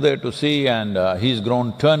 I go there to see and he's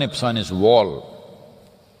grown turnips on his wall.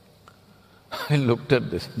 I looked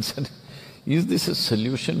at this and said, is this a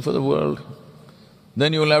solution for the world?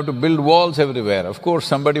 Then you will have to build walls everywhere. Of course,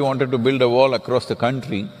 somebody wanted to build a wall across the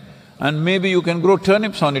country and maybe you can grow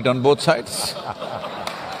turnips on it on both sides.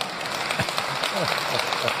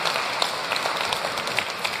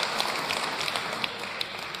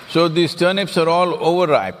 So these turnips are all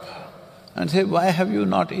overripe. And say, why have you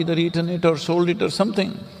not either eaten it or sold it or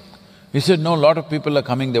something? He said, no, a lot of people are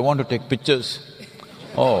coming, they want to take pictures.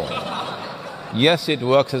 Oh, yes, it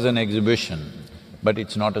works as an exhibition, but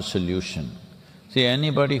it's not a solution. See,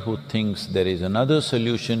 anybody who thinks there is another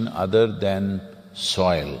solution other than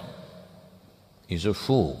soil is a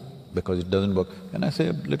fool, because it doesn't work. Can I say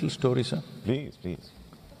a little story, sir? Please, please.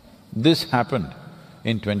 This happened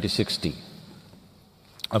in 2060.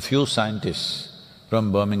 A few scientists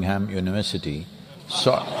from Birmingham University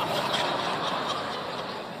saw…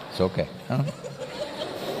 It's okay, huh?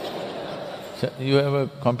 So you have a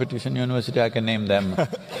competition university, I can name them.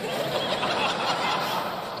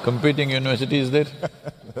 Competing university, is there?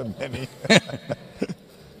 Many.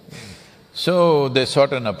 So they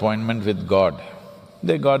sought an appointment with God.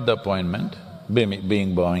 They got the appointment,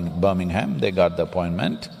 being Birmingham, they got the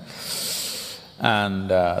appointment. And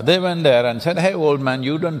they went there and said, hey, old man,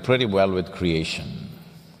 you've done pretty well with creation.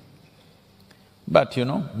 But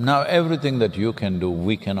now everything that you can do,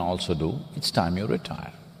 we can also do, it's time you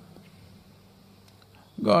retire.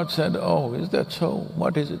 God said, oh, is that so?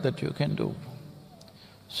 What is it that you can do?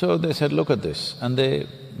 So they said, look at this. And they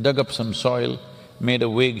dug up some soil, made a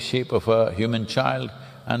vague shape of a human child,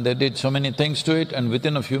 and they did so many things to it, and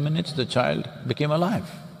within a few minutes the child became alive.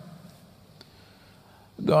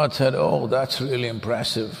 God said, oh, that's really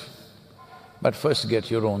impressive, but first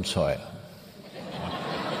get your own soil.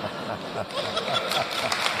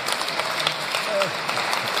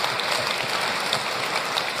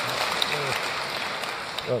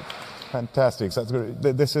 Oh, fantastic, Sadhguru.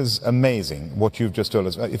 This is amazing, what you've just told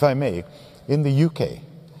us. If I may, in the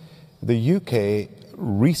UK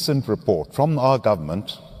recent report from our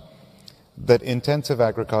government that intensive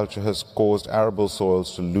agriculture has caused arable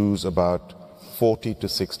soils to lose about 40 to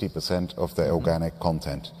 60% of their organic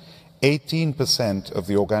content. 18% of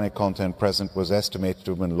the organic content present was estimated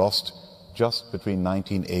to have been lost just between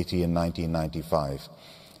 1980 and 1995.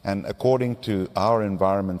 And according to our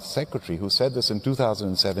Environment Secretary, who said this in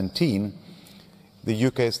 2017, the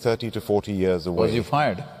UK is 30 to 40 years away. Was he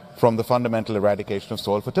fired? From the fundamental eradication of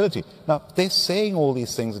soil fertility. Now, they're saying all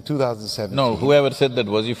these things in 2017. No, whoever said that,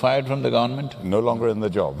 was he fired from the government? No longer in the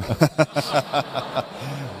job.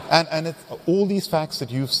 And it's all these facts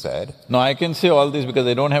that you've said… No, I can say all this because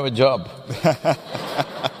I don't have a job.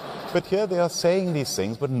 But here they are saying these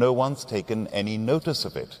things, but no one's taken any notice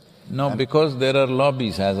of it. No, because there are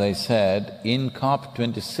lobbies, as I said, in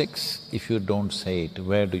COP26, if you don't say it,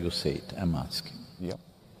 where do you say it, I'm asking. Yep.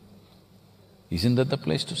 Isn't that the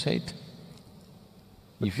place to say it?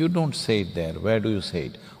 If you don't say it there, where do you say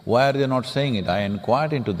it? Why are they not saying it? I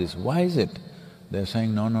inquired into this, why is it? They're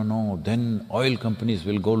saying, no, no, no, then oil companies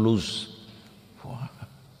will go loose.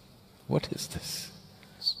 What is this?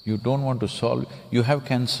 You don't want to solve… You have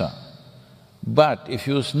cancer, but if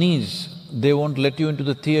you sneeze, they won't let you into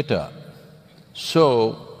the theatre.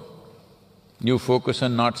 So, you focus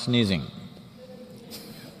on not sneezing.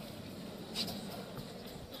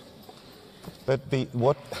 But the…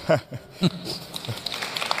 what…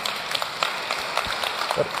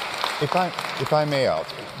 But if I may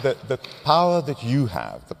ask, the power that you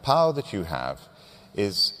have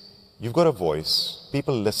is you've got a voice,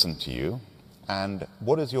 people listen to you, and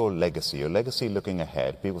what is your legacy? Your legacy looking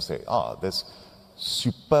ahead, people say, this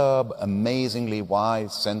superb, amazingly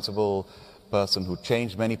wise, sensible person who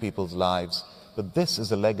changed many people's lives, but this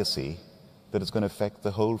is a legacy that is going to affect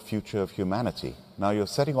the whole future of humanity. Now you're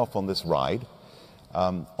setting off on this ride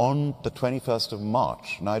on the 21st of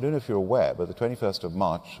March. Now I don't know if you're aware, but the 21st of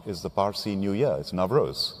March is the Parsi New Year, it's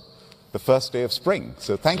Navroz, the first day of spring.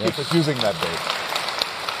 So thank you for choosing that day.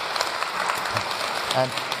 And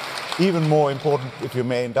even more important, if you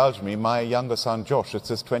may indulge me, my younger son Josh, it's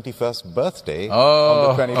his 21st birthday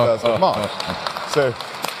on the 21st of March. So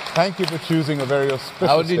thank you for choosing a very auspicious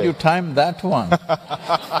How did day. you time that one?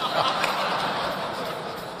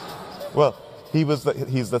 Well, he's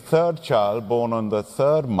the third child born on the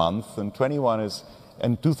third month, and 21 is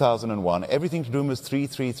in 2001. Everything to do is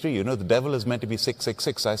 333. You know, the devil is meant to be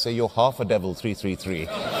 666. I say, you're half a devil, 333.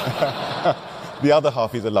 The other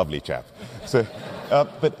half is a lovely chap. So,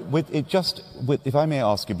 but if I may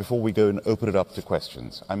ask you, before we go and open it up to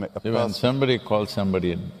questions, When somebody calls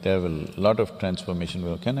somebody a devil, a lot of transformation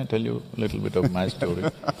will… Can I tell you a little bit of my story?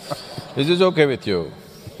 Is this okay with you?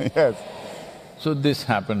 Yes. So this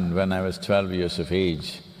happened when I was 12 years of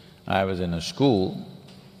age. I was in a school,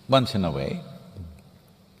 once in a way.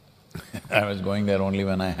 I was going there only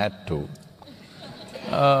when I had to.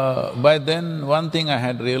 By then, one thing I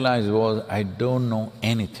had realized was, I don't know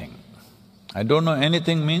anything. I don't know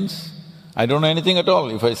anything means, I don't know anything at all.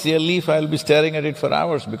 If I see a leaf, I'll be staring at it for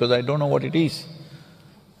hours because I don't know what it is.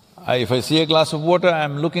 If I see a glass of water,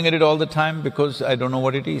 I'm looking at it all the time because I don't know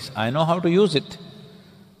what it is. I know how to use it,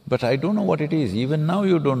 but I don't know what it is. Even now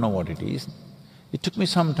you don't know what it is. It took me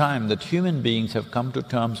some time that human beings have come to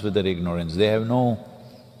terms with their ignorance. They have no…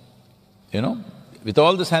 with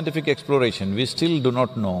all the scientific exploration, we still do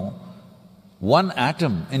not know one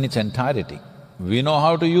atom in its entirety. We know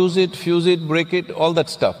how to use it, fuse it, break it, all that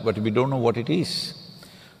stuff, but we don't know what it is.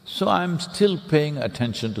 So I'm still paying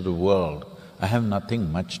attention to the world. I have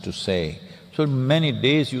nothing much to say. So many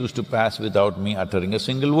days used to pass without me uttering a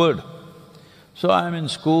single word. So I'm in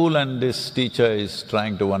school and this teacher is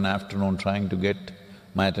one afternoon trying to get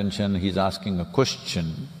my attention, he's asking a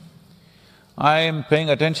question. I am paying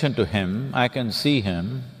attention to him, I can see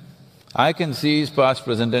him, I can see his past,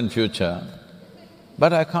 present and future,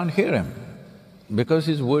 but I can't hear him because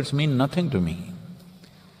his words mean nothing to me.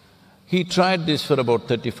 He tried this for about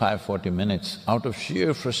 35–40 minutes. Out of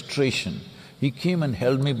sheer frustration, he came and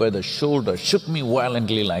held me by the shoulder, shook me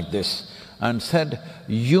violently like this and said,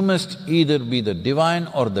 "You must either be the divine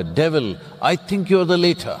or the devil. I think you're the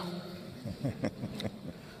later."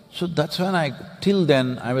 So that's when till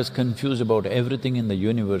then I was confused about everything in the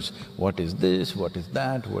universe. What is this, what is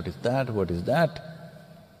that, what is that, what is that?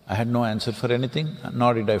 I had no answer for anything,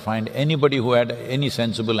 nor did I find anybody who had any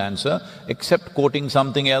sensible answer except quoting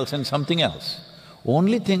something else and something else.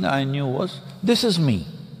 Only thing I knew was, this is me.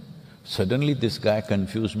 Suddenly this guy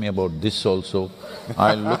confused me about this also.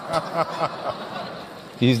 I looked,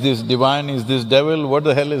 is this divine, is this devil, what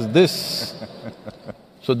the hell is this?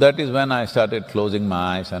 So that is when I started closing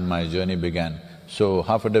my eyes and my journey began. So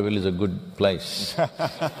half a devil is a good place.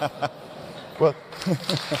 Well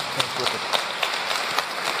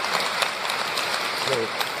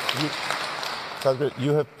Sadhguru,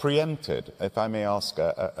 you have preempted, if I may ask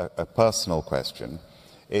a personal question,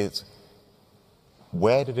 is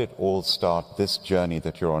where did it all start, this journey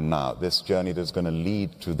that you're on now, this journey that's going to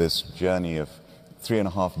lead to this journey of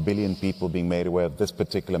 3.5 billion people being made aware of this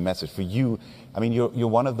particular message? For you, I mean, you're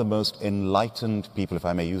one of the most enlightened people, if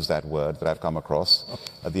I may use that word, that I've come across.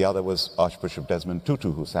 The other was Archbishop Desmond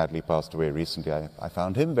Tutu, who sadly passed away recently. I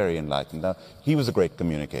found him very enlightened. Now, he was a great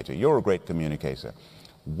communicator. You're a great communicator.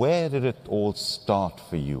 Where did it all start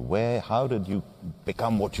for you? How did you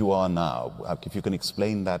become what you are now? If you can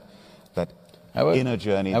explain that inner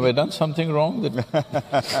journey. Have I done something wrong?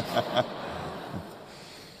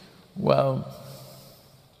 Well,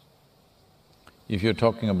 if you're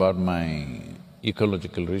talking about my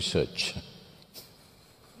ecological research…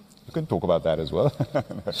 You can talk about that as well.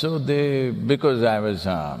 So because I was…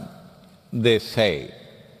 they say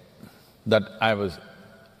that I was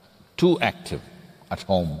too active at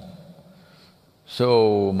home.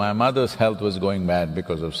 So my mother's health was going bad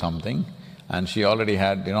because of something, and she already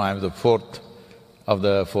had… I'm the fourth of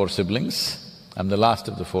the four siblings. I'm the last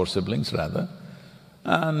of the four siblings, rather.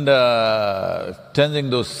 And sending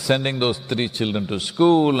those 3 children to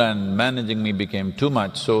school and managing me became too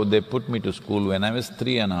much, so they put me to school when I was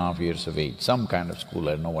 3.5 years of age, some kind of school,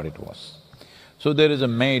 I don't know what it was. So there is a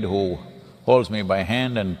maid who holds me by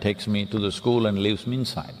hand and takes me to the school and leaves me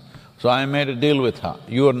inside. So I made a deal with her,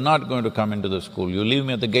 you are not going to come into the school, you leave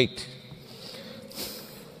me at the gate.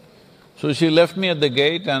 So she left me at the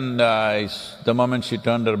gate, and the moment she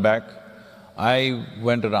turned her back, I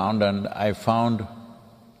went around and I found…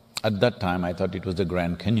 At that time, I thought it was the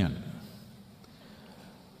Grand Canyon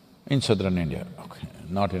in southern India, okay,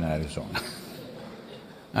 not in Arizona.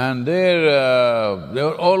 And there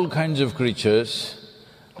were all kinds of creatures,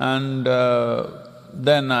 and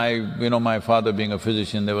then my father being a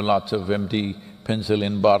physician, there were lots of empty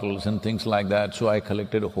penicillin bottles and things like that, so I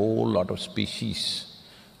collected a whole lot of species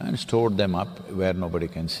and stored them up where nobody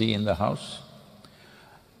can see in the house.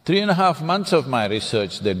 3.5 months of my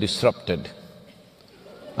research they disrupted.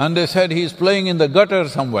 And they said, he's playing in the gutter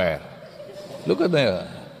somewhere. Look at the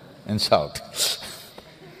insult.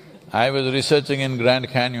 I was researching in Grand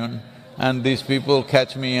Canyon, and these people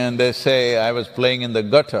catch me and they say I was playing in the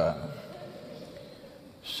gutter.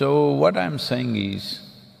 So what I'm saying is,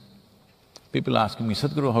 people asking me,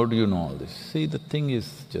 Sadhguru, how do you know all this? See, the thing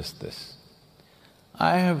is just this.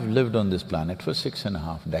 I have lived on this planet for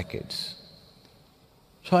 6.5 decades.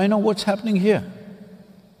 So I know what's happening here.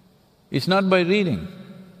 It's not by reading,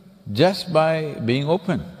 just by being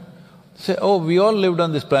open. Say, oh, we all lived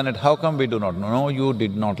on this planet, how come we do not know? No, you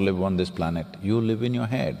did not live on this planet, you live in your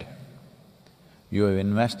head. You have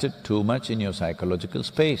invested too much in your psychological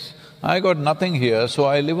space. I got nothing here, so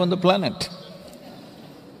I live on the planet.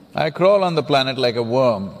 I crawl on the planet like a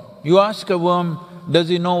worm. You ask a worm, does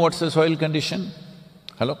he know what's the soil condition?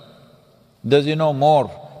 Hello? Does he know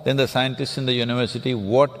more than the scientists in the university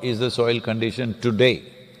what is the soil condition today?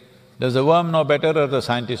 Does the worm know better or the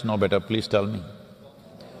scientist know better? Please tell me.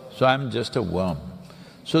 So I'm just a worm.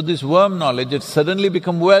 So this worm knowledge, it's suddenly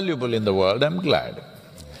become valuable in the world, I'm glad.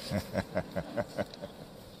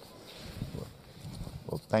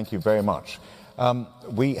 Well, thank you very much.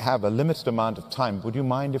 We have a limited amount of time. Would you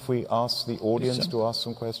mind if we ask the audience to ask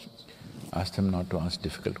some questions? Ask them not to ask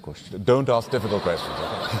difficult questions. Don't ask difficult questions.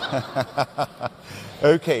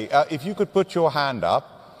 Okay, if you could put your hand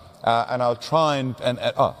up, and I'll try and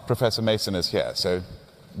Professor Mason is here, so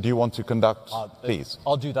do you want to conduct, please?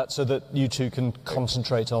 I'll do that so that you two can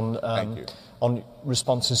concentrate on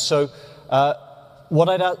responses. So,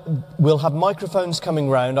 we'll have microphones coming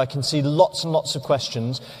round. I can see lots and lots of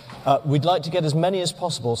questions. We'd like to get as many as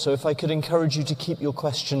possible, so if I could encourage you to keep your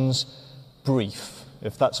questions brief,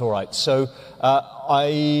 if that's all right. So,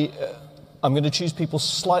 I'm going to choose people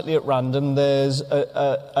slightly at random. There's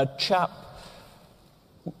a chap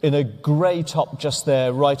in a grey top just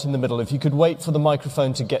there, right in the middle. If you could wait for the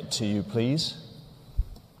microphone to get to you, please.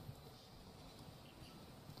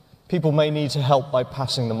 People may need to help by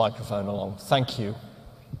passing the microphone along. Thank you.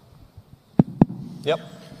 Yep.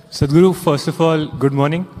 Sadhguru, first of all, good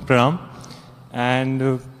morning, pranam.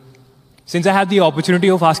 And Since I had the opportunity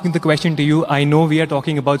of asking the question to you, I know we are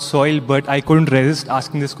talking about soil, but I couldn't resist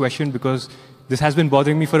asking this question because this has been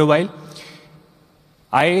bothering me for a while.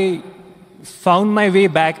 I found my way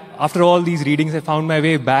back, after all these readings, I found my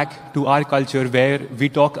way back to our culture where we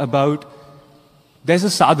talk about, there's a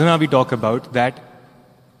sadhana we talk about, that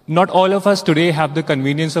not all of us today have the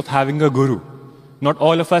convenience of having a guru. Not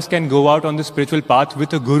all of us can go out on the spiritual path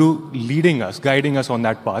with a guru leading us, guiding us on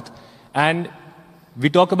that path. And we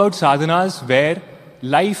talk about sadhanas where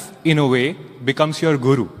life, in a way, becomes your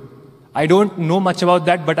guru. I don't know much about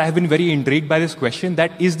that, but I have been very intrigued by this question,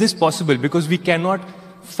 that is this possible? Because we cannot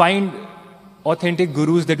find authentic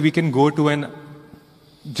gurus that we can go to and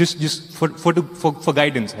just for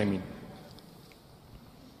guidance, I mean.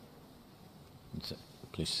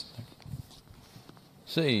 Please.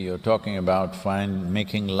 See, you're talking about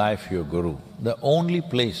making life your guru. The only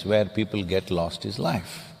place where people get lost is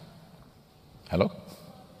life. Hello?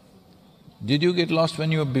 Did you get lost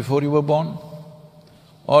before you were born?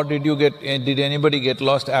 Or did anybody get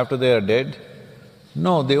lost after they are dead?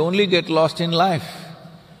 No, they only get lost in life.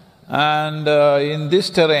 And in this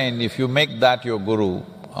terrain, if you make that your guru,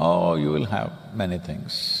 oh, you will have many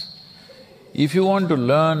things. If you want to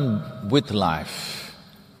learn with life,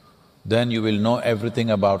 then you will know everything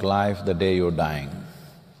about life the day you're dying,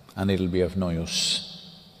 and it'll be of no use.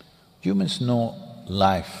 You must know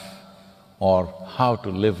life or how to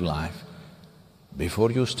live life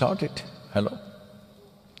before you start it. Hello?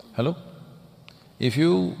 Hello? If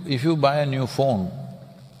you buy a new phone,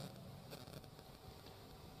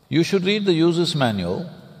 you should read the user's manual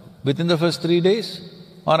within the first 3 days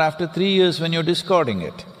or after 3 years when you're discarding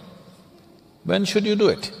it. When should you do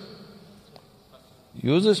it?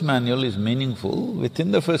 User's manual is meaningful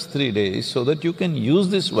within the first 3 days so that you can use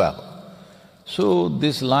this well. So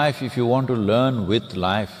this life, if you want to learn with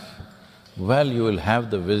life, well, you will have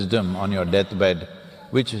the wisdom on your deathbed,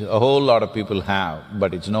 which a whole lot of people have,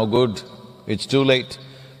 but it's no good, it's too late.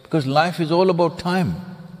 Because life is all about time.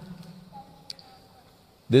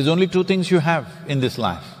 There's only two things you have in this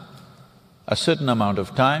life, a certain amount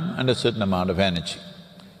of time and a certain amount of energy.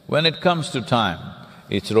 When it comes to time,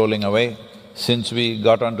 it's rolling away. Since we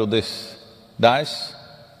got onto this dais,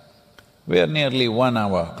 we are nearly 1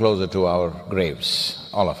 hour closer to our graves,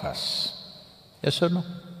 all of us. Yes or no?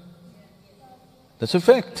 That's a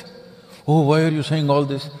fact. Oh, why are you saying all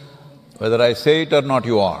this? Whether I say it or not,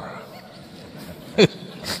 you are.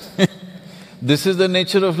 This is the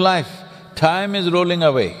nature of life. Time is rolling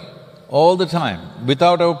away all the time,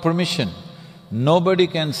 without our permission. Nobody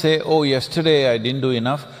can say, oh, yesterday I didn't do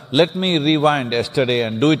enough, let me rewind yesterday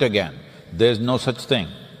and do it again. There's no such thing.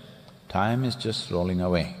 Time is just rolling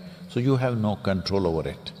away, so you have no control over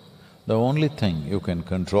it. The only thing you can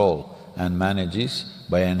control and manage is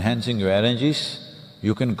by enhancing your energies.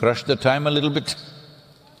 You can crush the time a little bit.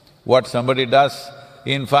 What somebody does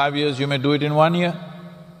in 5 years, you may do it in 1 year.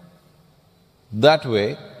 That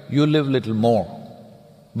way, you live little more.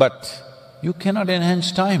 But you cannot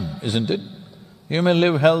enhance time, isn't it? You may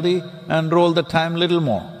live healthy and roll the time little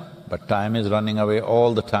more, but time is running away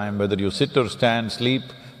all the time, whether you sit or stand, sleep,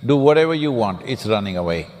 do whatever you want, it's running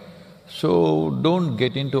away. So don't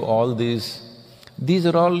get into all these. These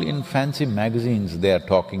are all in fancy magazines, they are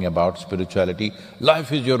talking about spirituality.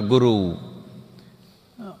 Life is your guru.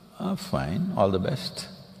 Fine, all the best.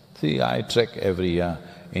 See, I trek every year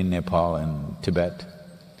in Nepal and Tibet.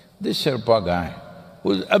 This Sherpa guy,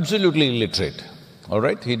 who's absolutely illiterate, all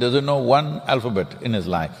right? He doesn't know one alphabet in his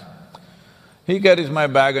life. He carries my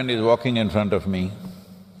bag and is walking in front of me.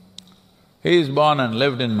 He is born and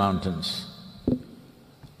lived in mountains.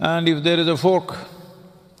 And if there is a fork,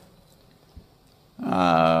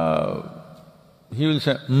 he will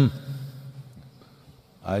say,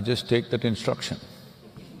 I just take that instruction.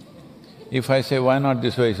 If I say, why not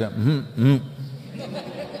this way, he say,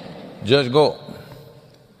 just go.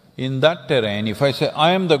 In that terrain, if I say,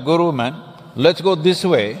 I am the guru, man, let's go this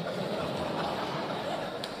way,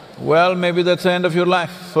 well, maybe that's the end of your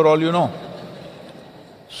life, for all you know.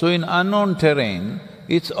 So in unknown terrain,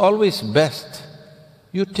 it's always best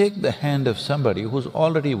you take the hand of somebody who's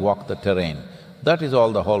already walked the terrain. That is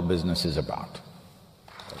all the whole business is about.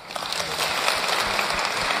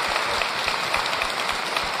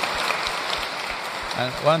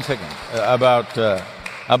 And one second,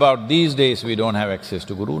 about these days we don't have access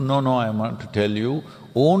to Guru. No, I want to tell you,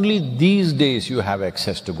 only these days you have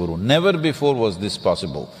access to Guru. Never before was this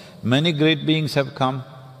possible. Many great beings have come.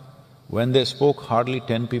 When they spoke, hardly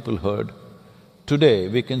 10 people heard. Today,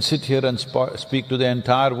 we can sit here and speak to the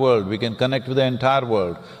entire world, we can connect with the entire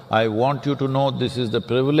world. I want you to know this is the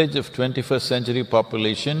privilege of 21st century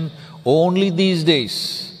population. Only these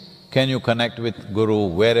days Can you connect with Guru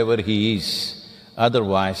wherever he is?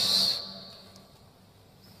 Otherwise…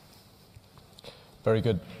 Very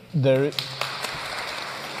good. There's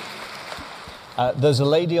a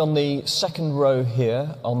lady on the second row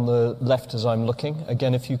here, on the left as I'm looking.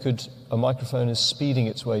 Again, if you could… a microphone is speeding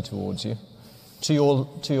its way towards you. To your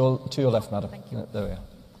left, madam. Thank you. There we are.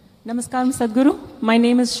 Namaskaram, Sadhguru. My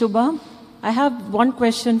name is Shubha. I have one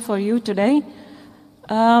question for you today.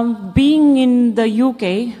 Being in the UK,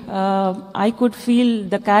 I could feel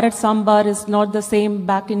the carrot sambar is not the same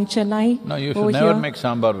back in Chennai. No, you should never make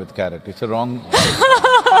sambar with carrot, it's a wrong…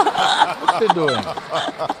 What are you doing?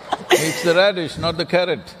 It's the radish, not the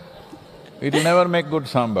carrot. It'll never make good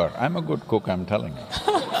sambar. I'm a good cook, I'm telling you.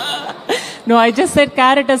 No, I just said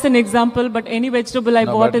carrot as an example, but any vegetable I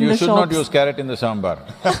bought in the shops… you should not use carrot in the sambar.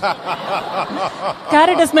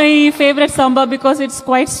 Carrot is my favorite sambar because it's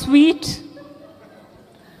quite sweet.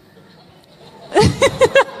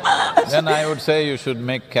 Then I would say you should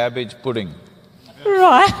make cabbage pudding.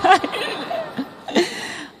 Right.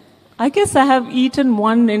 I guess I have eaten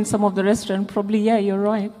one in some of the restaurant, probably, yeah, you're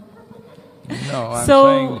right. No, I'm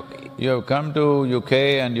saying you have come to UK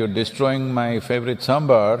and you're destroying my favorite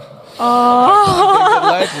sambar.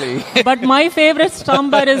 Lightly. But my favorite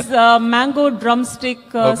sambar is mango drumstick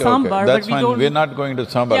sambar. That's but fine, we're not going to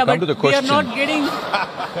sambar, yeah, come to the question. We are not getting…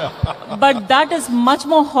 But that is much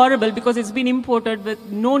more horrible because it's been imported with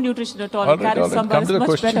no nutrition at all. Carrot sambar is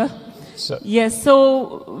much better. Yes,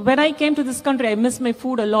 so when I came to this country, I miss my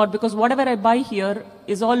food a lot because whatever I buy here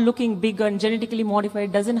is all looking big and genetically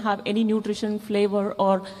modified, doesn't have any nutrition, flavor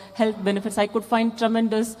or health benefits. I could find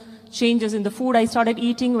tremendous changes in the food I started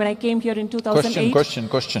eating when I came here in 2008.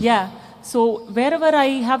 Question. Yeah, so wherever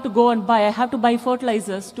I have to go and buy, I have to buy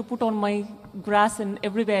fertilizers to put on my grass and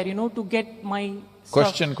everywhere, you know, to get my stuff.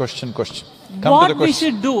 Question. Come to the question. What we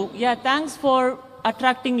should do, yeah, thanks for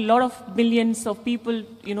attracting a lot of millions of people,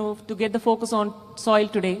 you know, to get the focus on soil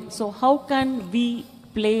today. So how can we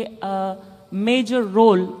play a major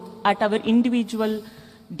role at our individual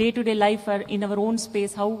day-to-day life or in our own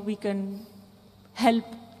space, how we can help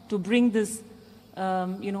to bring this,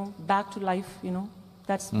 you know, back to life, you know?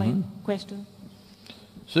 That's my question.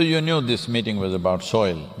 So you knew this meeting was about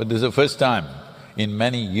soil, but this is the first time in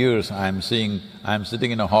many years I'm sitting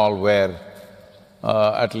in a hall where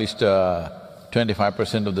at least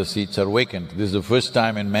 25% of the seats are vacant. This is the first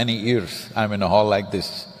time in many years I'm in a hall like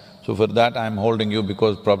this. So for that I'm holding you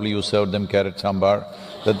because probably you served them carrot sambar,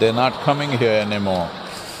 that they're not coming here anymore.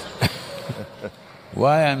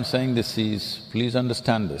 Why I'm saying this is, please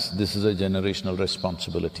understand this is a generational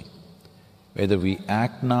responsibility. Whether we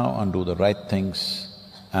act now and do the right things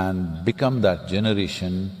and become that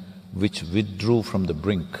generation which withdrew from the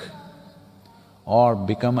brink, or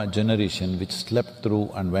become a generation which slept through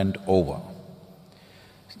and went over.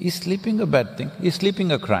 Is sleeping a bad thing? Is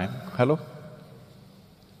sleeping a crime? Hello?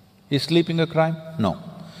 Is sleeping a crime? No.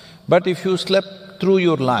 But if you slept through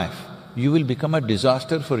your life, you will become a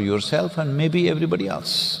disaster for yourself and maybe everybody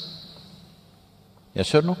else.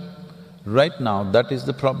 Yes or no? Right now, that is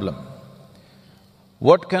the problem.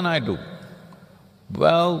 What can I do?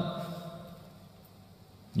 Well,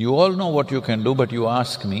 you all know what you can do, but you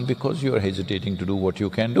ask me because you are hesitating to do what you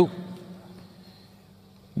can do.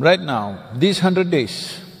 Right now, these 100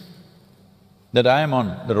 days that I am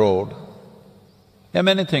on the road, there are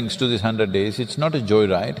many things to this 100 days, it's not a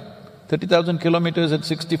joyride. 30,000 kilometers at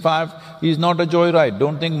 65 is not a joyride.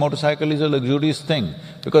 Don't think motorcycle is a luxurious thing,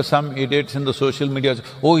 because some idiots in the social media say,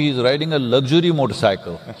 oh, he's riding a luxury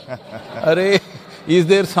motorcycle. Arey, is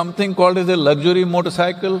there something called as a luxury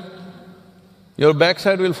motorcycle? Your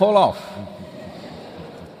backside will fall off.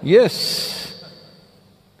 Yes.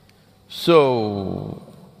 So,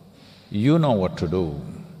 you know what to do.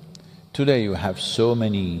 Today you have so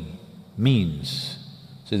many means.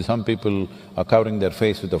 See, some people are covering their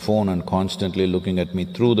face with a phone and constantly looking at me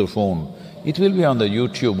through the phone. It will be on the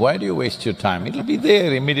YouTube, why do you waste your time? It'll be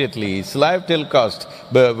there immediately, it's live telecast,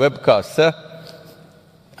 webcast, sir.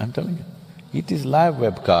 I'm telling you, it is live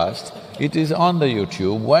webcast, it is on the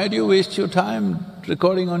YouTube, why do you waste your time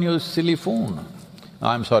recording on your silly phone?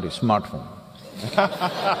 I'm sorry, smartphone.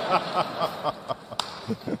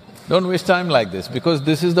 Don't waste time like this, because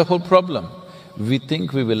this is the whole problem. We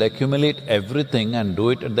think we will accumulate everything and do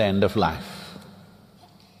it at the end of life,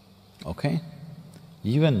 okay?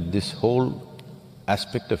 Even this whole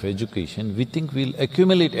aspect of education, we think we'll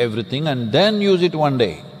accumulate everything and then use it one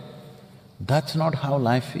day. That's not how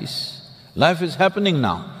life is. Life is happening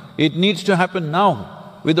now. It needs to happen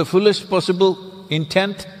now with the fullest possible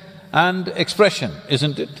intent and expression,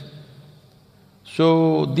 isn't it?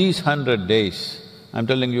 So, these 100 days, I'm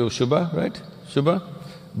telling you, Shubha, right? Shubha?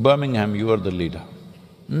 Birmingham, you are the leader.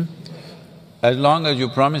 As long as you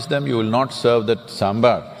promise them you will not serve that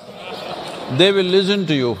sambar, they will listen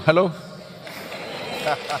to you. Hello?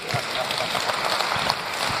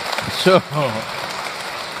 So,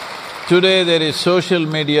 today there is social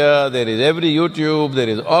media, there is every YouTube, there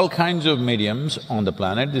is all kinds of mediums on the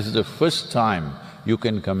planet. This is the first time you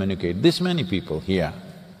can communicate. This many people here,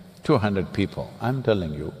 200 people, I'm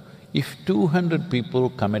telling you, if 200 people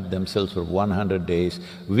commit themselves for 100 days,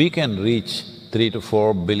 we can reach 3 to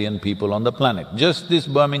 4 billion people on the planet, just this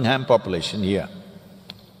Birmingham population here.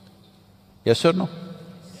 Yes or no?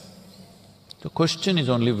 The question is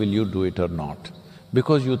only, will you do it or not?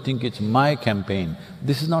 Because you think it's my campaign.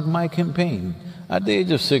 This is not my campaign. At the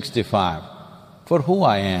age of 65, for who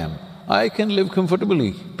I am, I can live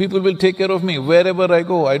comfortably. People will take care of me wherever I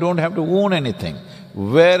go. I don't have to own anything.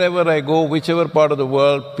 Wherever I go, whichever part of the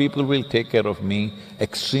world, people will take care of me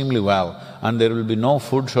extremely well, and there will be no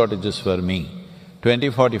food shortages for me.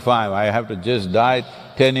 2045, I have to just die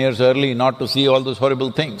 10 years early not to see all those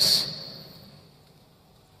horrible things.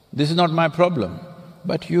 This is not my problem,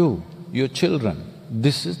 but you, your children,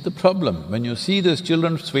 this is the problem. When you see those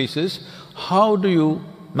children's faces, how do you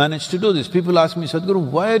manage to do this? People ask me, Sadhguru,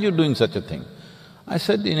 why are you doing such a thing? I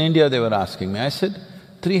said, in India they were asking me, I said,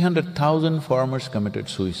 300,000 farmers committed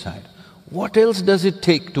suicide. What else does it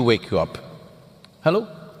take to wake you up? Hello?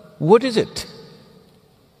 What is it?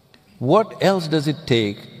 What else does it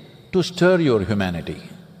take to stir your humanity?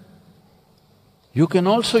 You can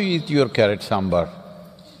also eat your carrot sambar,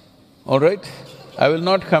 all right? I will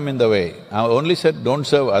not come in the way. I only said don't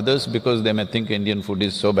serve others because they may think Indian food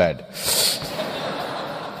is so bad.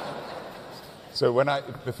 So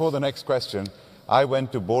before the next question, I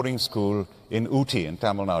went to boarding school in Ooty in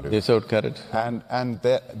Tamil Nadu. They served carrot? And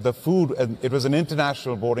the food, it was an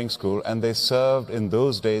international boarding school, and they served in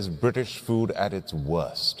those days British food at its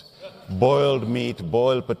worst. Boiled meat,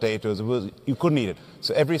 boiled potatoes, you couldn't eat it.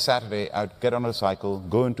 So every Saturday I'd get on a cycle,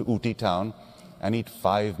 go into Ooty town and eat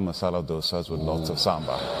 5 masala dosas with lots of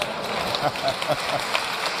sambar.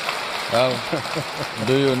 Well,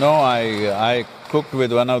 do you know I cooked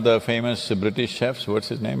with one of the famous British chefs, what's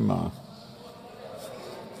his name?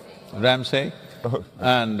 Ramsay,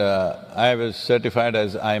 and I was certified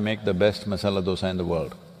as I make the best masala dosa in the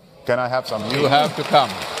world. Can I have some? You have to come.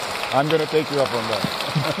 I'm going to take you up on that.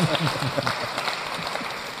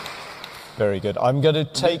 Very good. I'm going to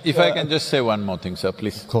take… If I can just say one more thing, sir,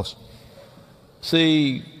 please. Of course.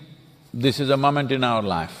 See, this is a moment in our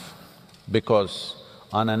life because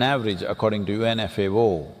on an average, according to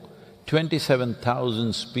UNFAO,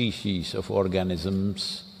 27,000 species of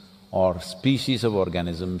organisms or species of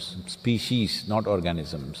organisms, species, not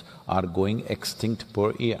organisms, are going extinct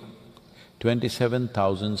per year.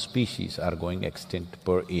 27,000 species are going extinct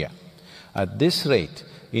per year. At this rate,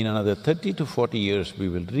 in another 30 to 40 years, we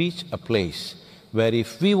will reach a place where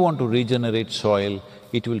if we want to regenerate soil,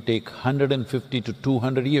 it will take 150 to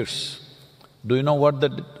 200 years. Do you know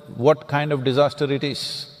what kind of disaster it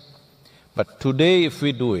is? But today if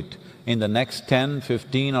we do it, in the next 10,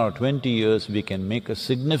 15 or 20 years, we can make a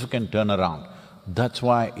significant turnaround. That's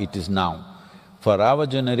why it is now. For our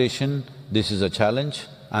generation, this is a challenge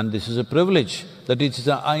and this is a privilege, that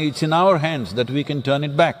it's in our hands that we can turn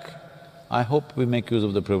it back. I hope we make use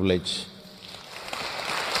of the privilege.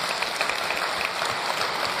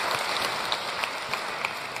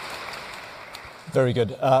 Very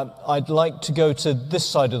good. I'd like to go to this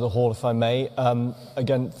side of the hall, if I may.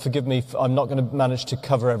 Again, forgive me, I'm not going to manage to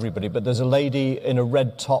cover everybody, but there's a lady in a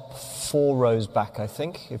red top 4 rows back, I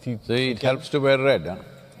think, if you… See, it helps to wear red, huh?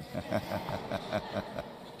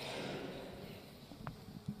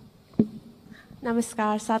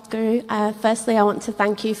 Namaskar, Sadhguru. Firstly, I want to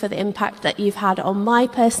thank you for the impact that you've had on my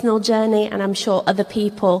personal journey, and I'm sure other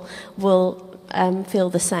people will feel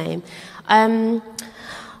the same.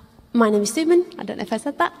 My name is Suman. I don't know if I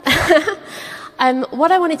said that. What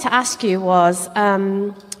I wanted to ask you was,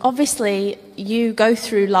 obviously, you go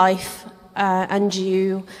through life and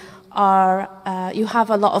you have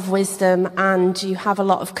a lot of wisdom and you have a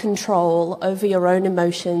lot of control over your own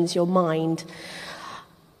emotions, your mind.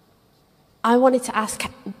 I wanted to ask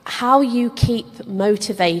how you keep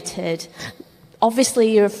motivated.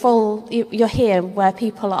 Obviously, you're here where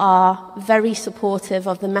people are very supportive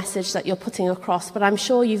of the message that you're putting across, but I'm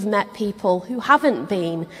sure you've met people who haven't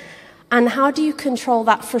been. And how do you control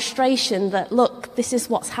that frustration that, look, this is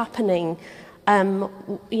what's happening,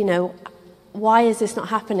 you know, why is this not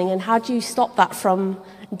happening? And how do you stop that from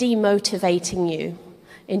demotivating you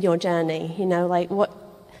in your journey? You know, like,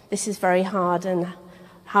 this is very hard and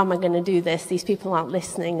how am I going to do this? These people aren't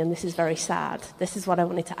listening and this is very sad. This is what I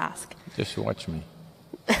wanted to ask. Just watch me.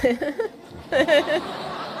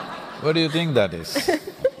 What do you think that is?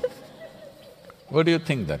 What do you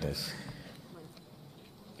think that is?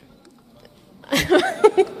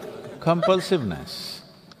 Compulsiveness.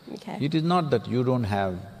 Okay. It is not that you don't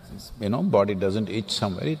have, body doesn't itch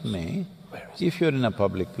somewhere, it may. If you're in a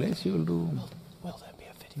public place, you'll do… Will there be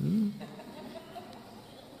a video?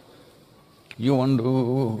 You won't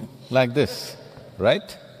do like this,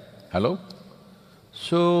 right? Hello?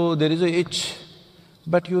 So, there is a itch,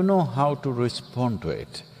 but you know how to respond to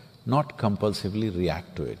it, not compulsively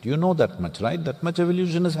react to it. You know that much, right? That much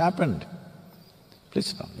evolution has happened. Please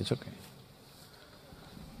sit down, it's okay.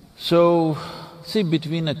 So, see,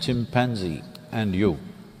 between a chimpanzee and you,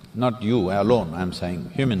 not you alone, I'm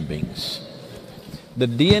saying human beings, the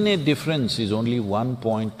DNA difference is only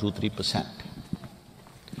 1.23%.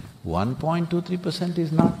 1.23%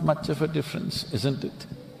 is not much of a difference, isn't it?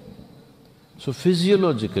 So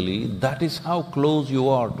physiologically, that is how close you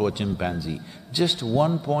are to a chimpanzee, just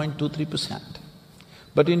 1.23%.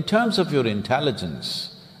 But in terms of your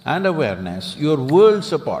intelligence and awareness, you're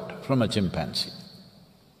worlds apart from a chimpanzee.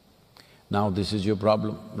 Now this is your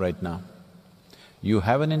problem right now. You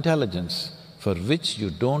have an intelligence for which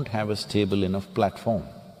you don't have a stable enough platform.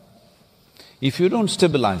 If you don't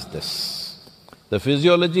stabilize this, the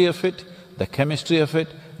physiology of it, the chemistry of it,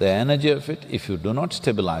 the energy of it, if you do not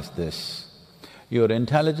stabilize this, your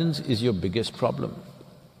intelligence is your biggest problem.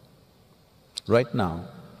 Right now,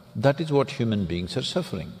 that is what human beings are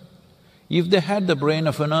suffering. If they had the brain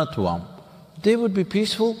of an earthworm, they would be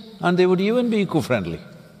peaceful and they would even be eco-friendly.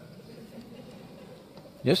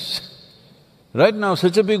 Yes? Right now,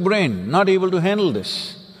 such a big brain, not able to handle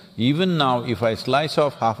this. Even now, if I slice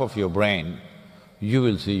off half of your brain, you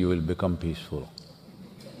will see you will become peaceful.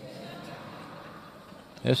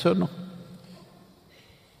 Yes or no?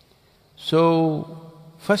 So,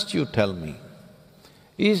 first you tell me,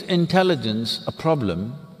 is intelligence a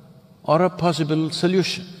problem or a possible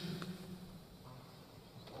solution?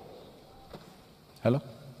 Hello?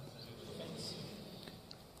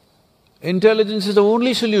 Intelligence is the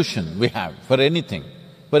only solution we have for anything,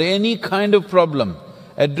 for any kind of problem.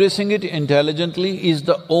 Addressing it intelligently is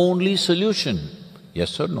the only solution.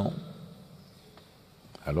 Yes or no?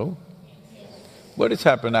 Hello? What has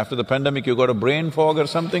happened after the pandemic? You got a brain fog or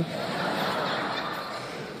something?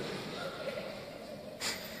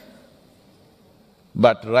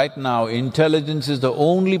 But right now, intelligence is the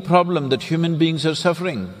only problem that human beings are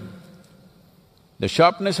suffering. The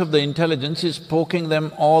sharpness of the intelligence is poking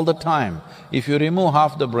them all the time. If you remove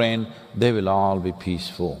half the brain, they will all be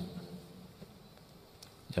peaceful.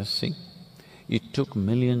 Just see, it took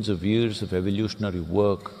millions of years of evolutionary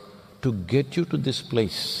work to get you to this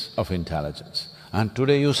place of intelligence. And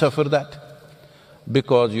today you suffer that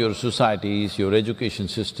because your societies, your education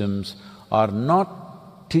systems are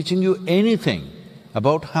not teaching you anything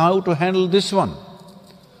about how to handle this one,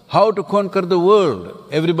 how to conquer the world.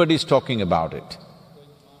 Everybody is talking about it.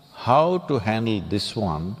 How to handle this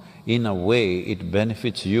one in a way it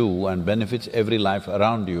benefits you and benefits every life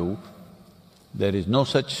around you, there is no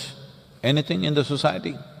such anything in the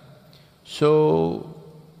society. So,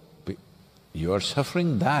 you are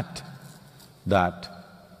suffering that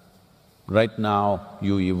right now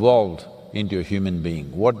you evolved into a human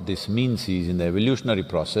being. What this means is, in the evolutionary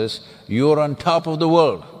process, you are on top of the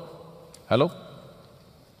world. Hello?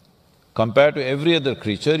 Compared to every other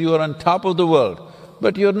creature, you are on top of the world.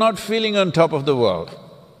 But you're not feeling on top of the world.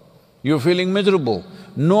 You're feeling miserable.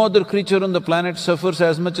 No other creature on the planet suffers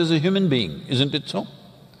as much as a human being, isn't it so?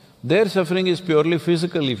 Their suffering is purely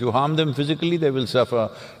physical. If you harm them physically, they will suffer.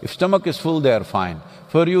 If stomach is full, they are fine.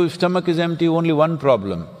 For you, if stomach is empty, only one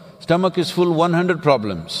problem. Stomach is full, 100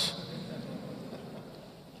 problems.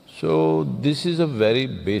 So, this is a very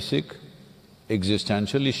basic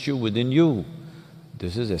existential issue within you.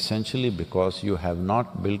 This is essentially because you have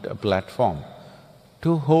not built a platform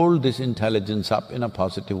to hold this intelligence up in a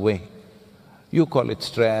positive way. You call it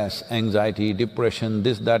stress, anxiety, depression,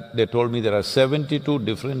 this, that. They told me there are 72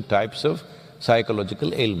 different types of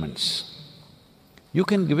psychological ailments. You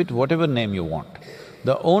can give it whatever name you want.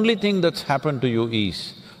 The only thing that's happened to you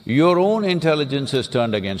is, your own intelligence has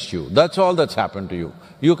turned against you. That's all that's happened to you.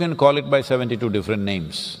 You can call it by 72 different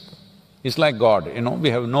names. It's like God, we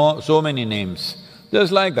have so many names.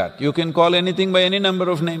 Just like that, you can call anything by any number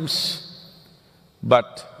of names.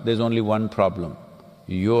 But there's only one problem,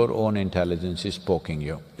 your own intelligence is poking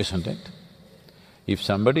you, isn't it? If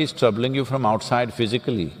somebody is troubling you from outside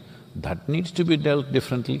physically, that needs to be dealt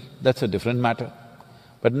differently, that's a different matter.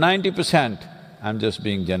 But 90%, I'm just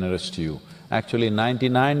being generous to you, actually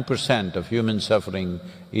 99% of human suffering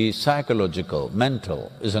is psychological,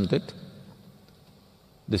 mental, isn't it?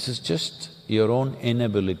 This is just your own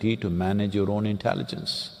inability to manage your own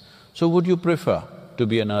intelligence. So would you prefer to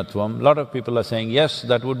be an earthworm? A lot of people are saying, yes,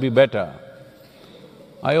 that would be better.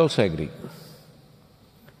 I also agree.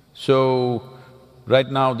 So, right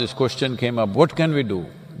now this question came up, what can we do?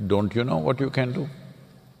 Don't you know what you can do?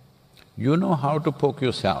 You know how to poke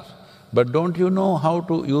yourself, but don't you know how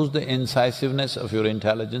to use the incisiveness of your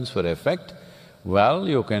intelligence for effect? Well,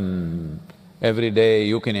 you can… every day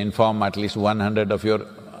you can inform at least 100 of your…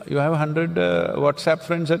 you have 100 WhatsApp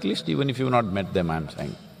friends at least, even if you've not met them, I'm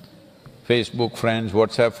saying. Facebook friends,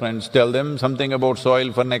 WhatsApp friends, tell them something about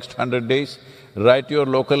soil for next 100 days, write your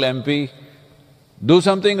local MP, do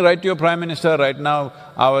something, write to your Prime Minister. Right now,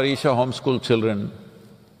 our Isha homeschool children,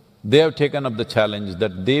 they have taken up the challenge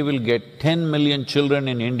that they will get 10 million children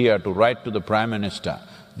in India to write to the Prime Minister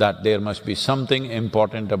that there must be something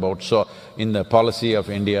important about in the policy of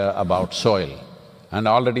India about soil, and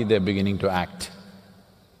already they're beginning to act.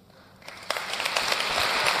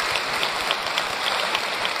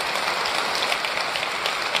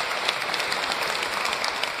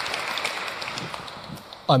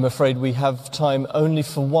 I'm afraid we have time only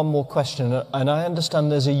for one more question, and I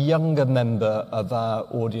understand there's a younger member of our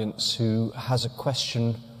audience who has a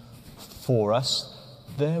question for us.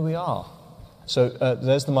 There we are. So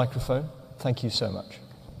there's the microphone. Thank you so much.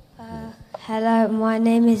 Hello, my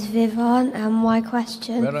name is Vivan, and my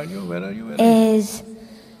question… Where are you? Where are you? Is…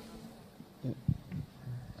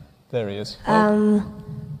 There he is.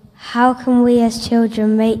 how can we as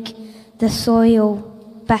children make the soil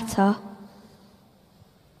better?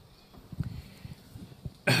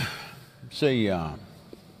 Say,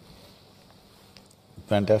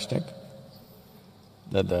 fantastic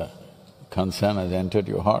that the concern has entered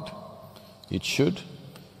your heart. It should,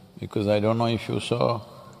 because I don't know if you saw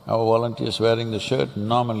our volunteers wearing the shirt.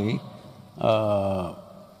 Normally,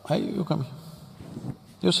 you come here.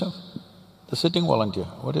 Yourself, the sitting volunteer,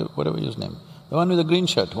 whatever his name, the one with the green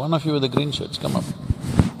shirt, one of you with the green shirts, come up.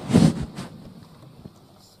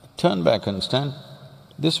 Turn back and stand.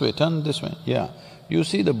 This way, turn this way, yeah. You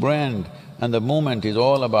see the brand and the movement is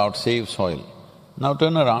all about save soil. Now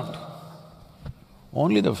turn around.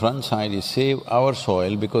 Only the front side is save our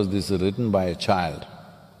soil because this is written by a child.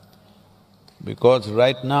 Because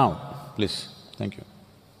right now, please, thank you.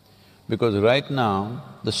 Because right now,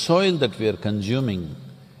 the soil that we are consuming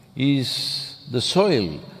is the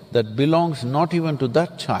soil that belongs not even to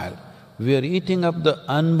that child. We are eating up the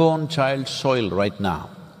unborn child's soil right now.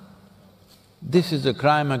 This is a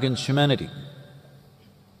crime against humanity.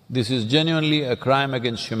 This is genuinely a crime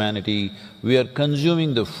against humanity. We are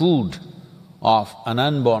consuming the food of an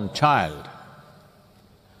unborn child.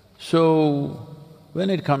 So, when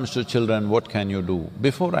it comes to children, what can you do?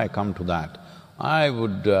 Before I come to that, I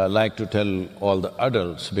would like to tell all the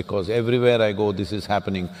adults, because everywhere I go this is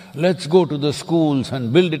happening, let's go to the schools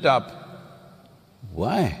and build it up.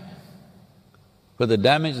 Why? For the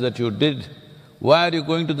damage that you did, why are you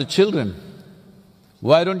going to the children?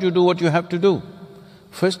 Why don't you do what you have to do?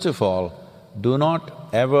 First of all, do not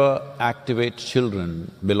ever activate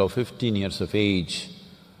children below 15 years of age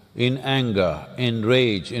in anger, in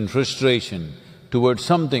rage, in frustration towards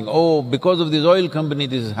something. Oh, because of this oil company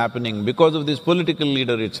this is happening, because of this political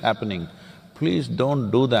leader it's happening. Please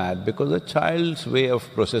don't do that, because a child's way of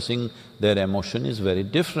processing their emotion is very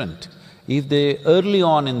different. If they early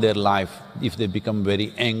on in their life, if they become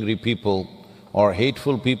very angry people or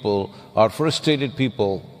hateful people or frustrated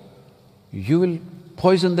people, you will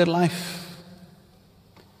poison their life.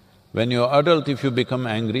 When you're adult, if you become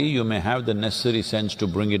angry, you may have the necessary sense to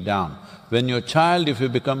bring it down. When you're a child, if you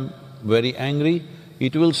become very angry,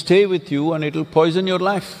 it will stay with you and it'll poison your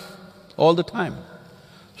life all the time.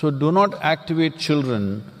 So do not activate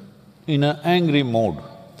children in an angry mode.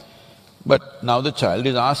 But now the child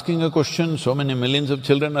is asking a question, so many millions of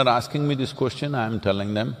children are asking me this question, I am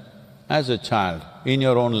telling them, as a child, in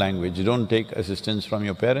your own language, don't take assistance from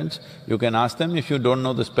your parents. You can ask them if you don't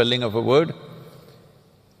know the spelling of a word,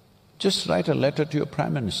 just write a letter to your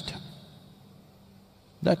Prime Minister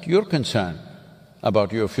that you're concerned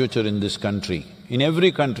about your future in this country. In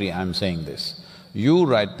every country I'm saying this. You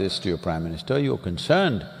write this to your Prime Minister, you're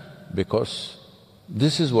concerned because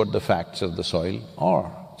this is what the facts of the soil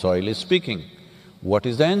are. Soil is speaking. What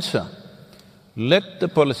is the answer? Let the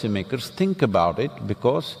policymakers think about it,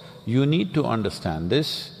 because you need to understand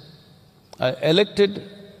this. An elected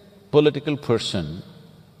political person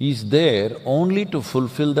is there only to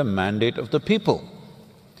fulfill the mandate of the people.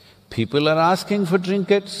 People are asking for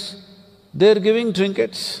trinkets, they're giving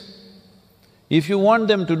trinkets. If you want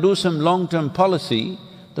them to do some long-term policy,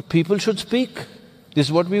 the people should speak, this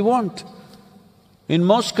is what we want. In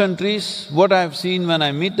most countries, what I've seen when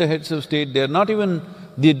I meet the heads of state, they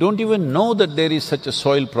don't even know that there is such a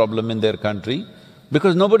soil problem in their country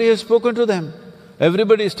because nobody has spoken to them.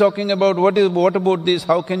 Everybody is talking about what about this,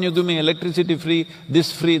 how can you give me electricity free,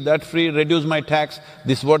 this free, that free, reduce my tax,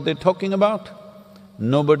 this is what they're talking about.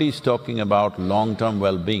 Nobody is talking about long-term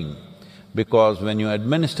well-being, because when you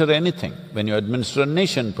administer anything, when you administer a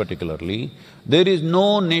nation particularly, there is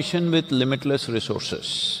no nation with limitless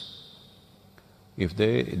resources. If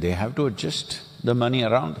they have to adjust the money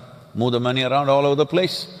around, move the money around all over the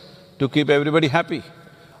place to keep everybody happy.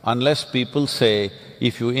 Unless people say,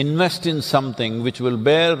 if you invest in something which will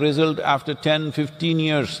bear result after 10, 15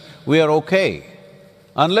 years, we are okay.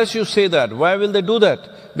 Unless you say that, why will they do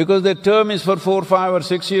that? Because their term is for 4, 5 or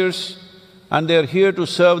 6 years and they're here to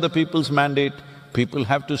serve the people's mandate. People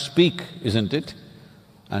have to speak, isn't it?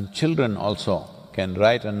 And children also can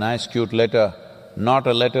write a nice cute letter, not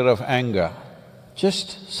a letter of anger,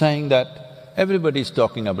 just saying that everybody is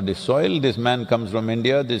talking about this soil, this man comes from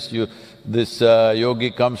India, this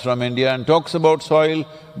yogi comes from India and talks about soil,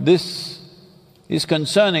 this is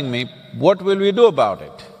concerning me, what will we do about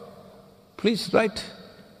it? Please write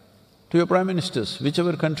to your prime ministers,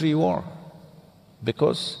 whichever country you are,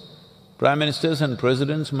 because prime ministers and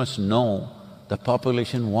presidents must know the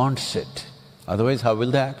population wants it, otherwise how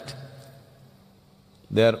will they act?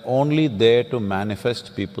 They're only there to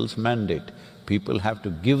manifest people's mandate. People have to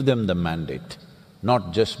give them the mandate,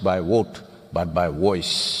 not just by vote, but by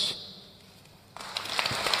voice.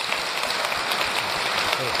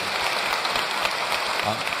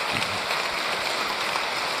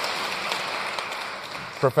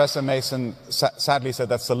 Professor Mason sadly said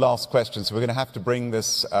that's the last question, so we're going to have to bring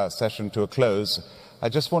this session to a close. I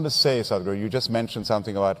just want to say, Sadhguru, you just mentioned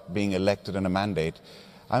something about being elected in a mandate.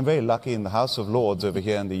 I'm very lucky in the House of Lords over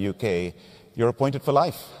here in the UK, you're appointed for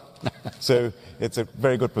life. So it's a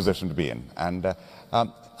very good position to be in. And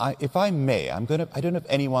if I may, I don't know if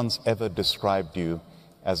anyone's ever described you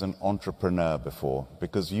as an entrepreneur before,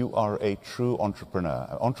 because you are a true entrepreneur.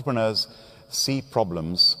 Entrepreneurs see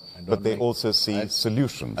problems, but they also see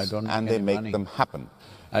solutions, and they make them happen.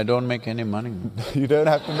 I don't make any money. You don't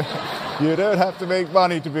have to make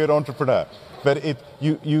money to be an entrepreneur. But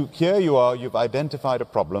here you are, you've identified a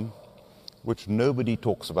problem which nobody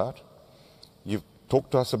talks about. You've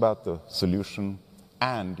talked to us about the solution,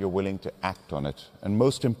 and you're willing to act on it. And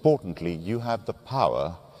most importantly, you have the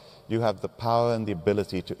power and the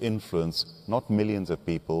ability to influence not millions of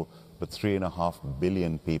people, but 3.5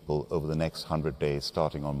 billion people over the next 100 days,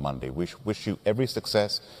 starting on Monday. We wish you every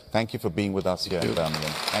success. Thank you for being with us here in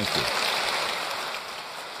Birmingham. Thank you.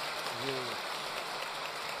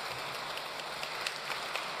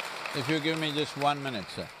 If you give me just 1 minute,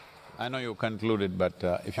 sir. I know you concluded, but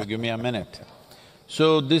if you give me a minute.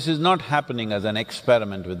 So this is not happening as an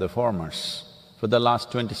experiment with the farmers. For the last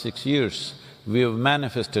 26 years, we have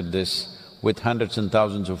manifested this with hundreds and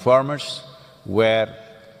thousands of farmers, where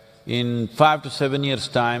in 5 to 7 years'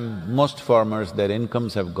 time, most farmers, their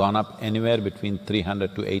incomes have gone up anywhere between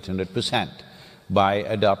 300 to 800% by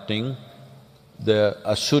adopting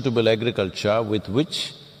a suitable agriculture with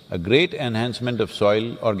which a great enhancement of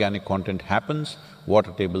soil organic content happens,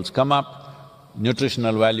 water tables come up,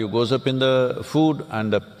 nutritional value goes up in the food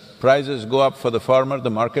and the prices go up for the farmer, the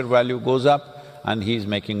market value goes up and he's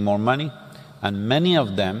making more money. And many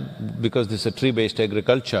of them, because this is a tree-based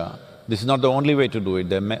agriculture, this is not the only way to do it,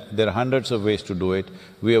 there are hundreds of ways to do it.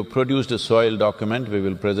 We have produced a soil document, we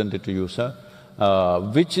will present it to you, sir,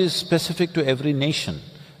 which is specific to every nation,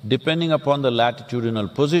 depending upon the latitudinal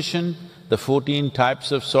position, the 14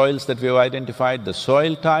 types of soils that we have identified, the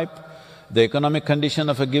soil type, the economic condition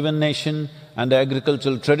of a given nation and the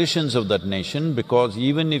agricultural traditions of that nation, because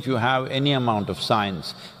even if you have any amount of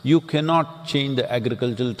science, you cannot change the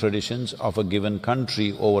agricultural traditions of a given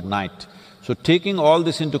country overnight. So taking all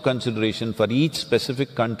this into consideration for each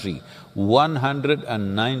specific country,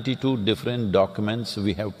 192 different documents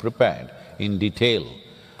we have prepared in detail.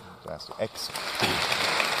 Fantastic. Excellent.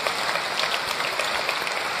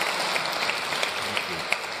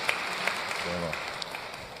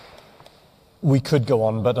 We could go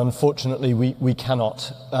on, but unfortunately we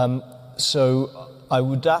cannot. So I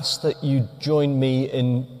would ask that you join me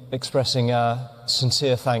in expressing our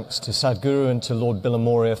sincere thanks to Sadhguru and to Lord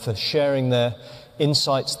Bilimoria for sharing their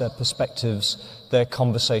insights, their perspectives, their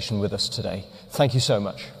conversation with us today. Thank you so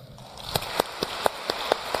much.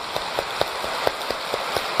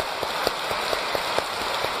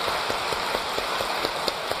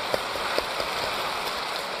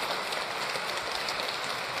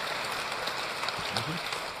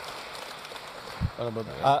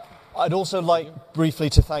 I'd also like briefly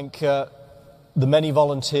to thank the many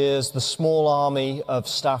volunteers, the small army of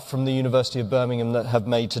staff from the University of Birmingham that have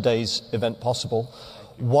made today's event possible.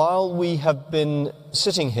 While we have been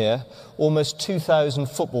sitting here, almost 2,000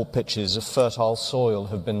 football pitches of fertile soil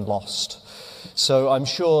have been lost. So I'm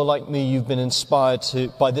sure, like me, you've been inspired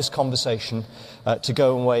by this conversation to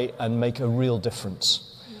go away and make a real difference.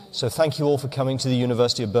 So thank you all for coming to the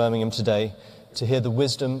University of Birmingham today to hear the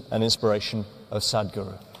wisdom and inspiration of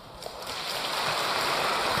Sadhguru.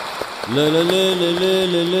 La la la la la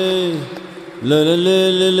la la la la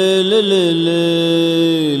la la la la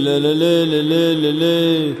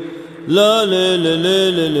la.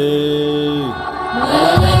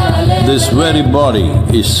 This very body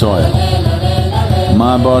is soil.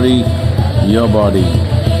 My body, your body,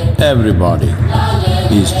 everybody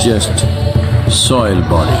is just soil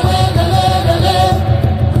body.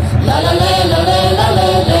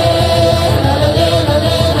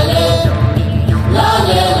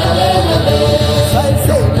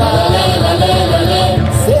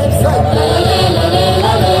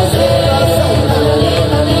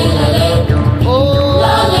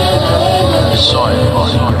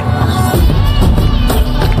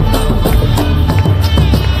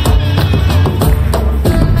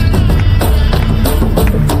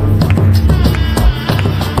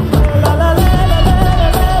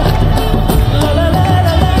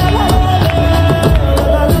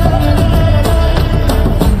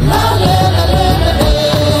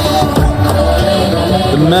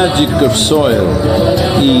 The magic of soil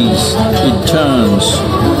is it turns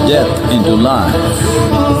death into life.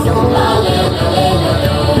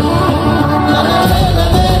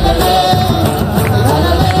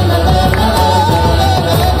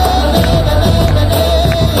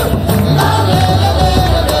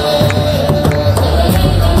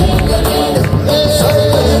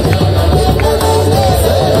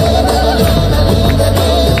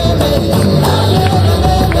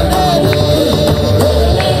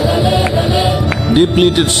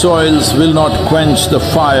 Depleted soils will not quench the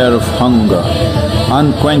fire of hunger.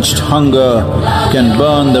 Unquenched hunger can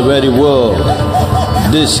burn the very world.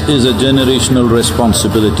 This is a generational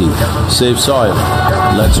responsibility. Save soil.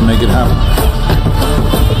 Let's make it happen.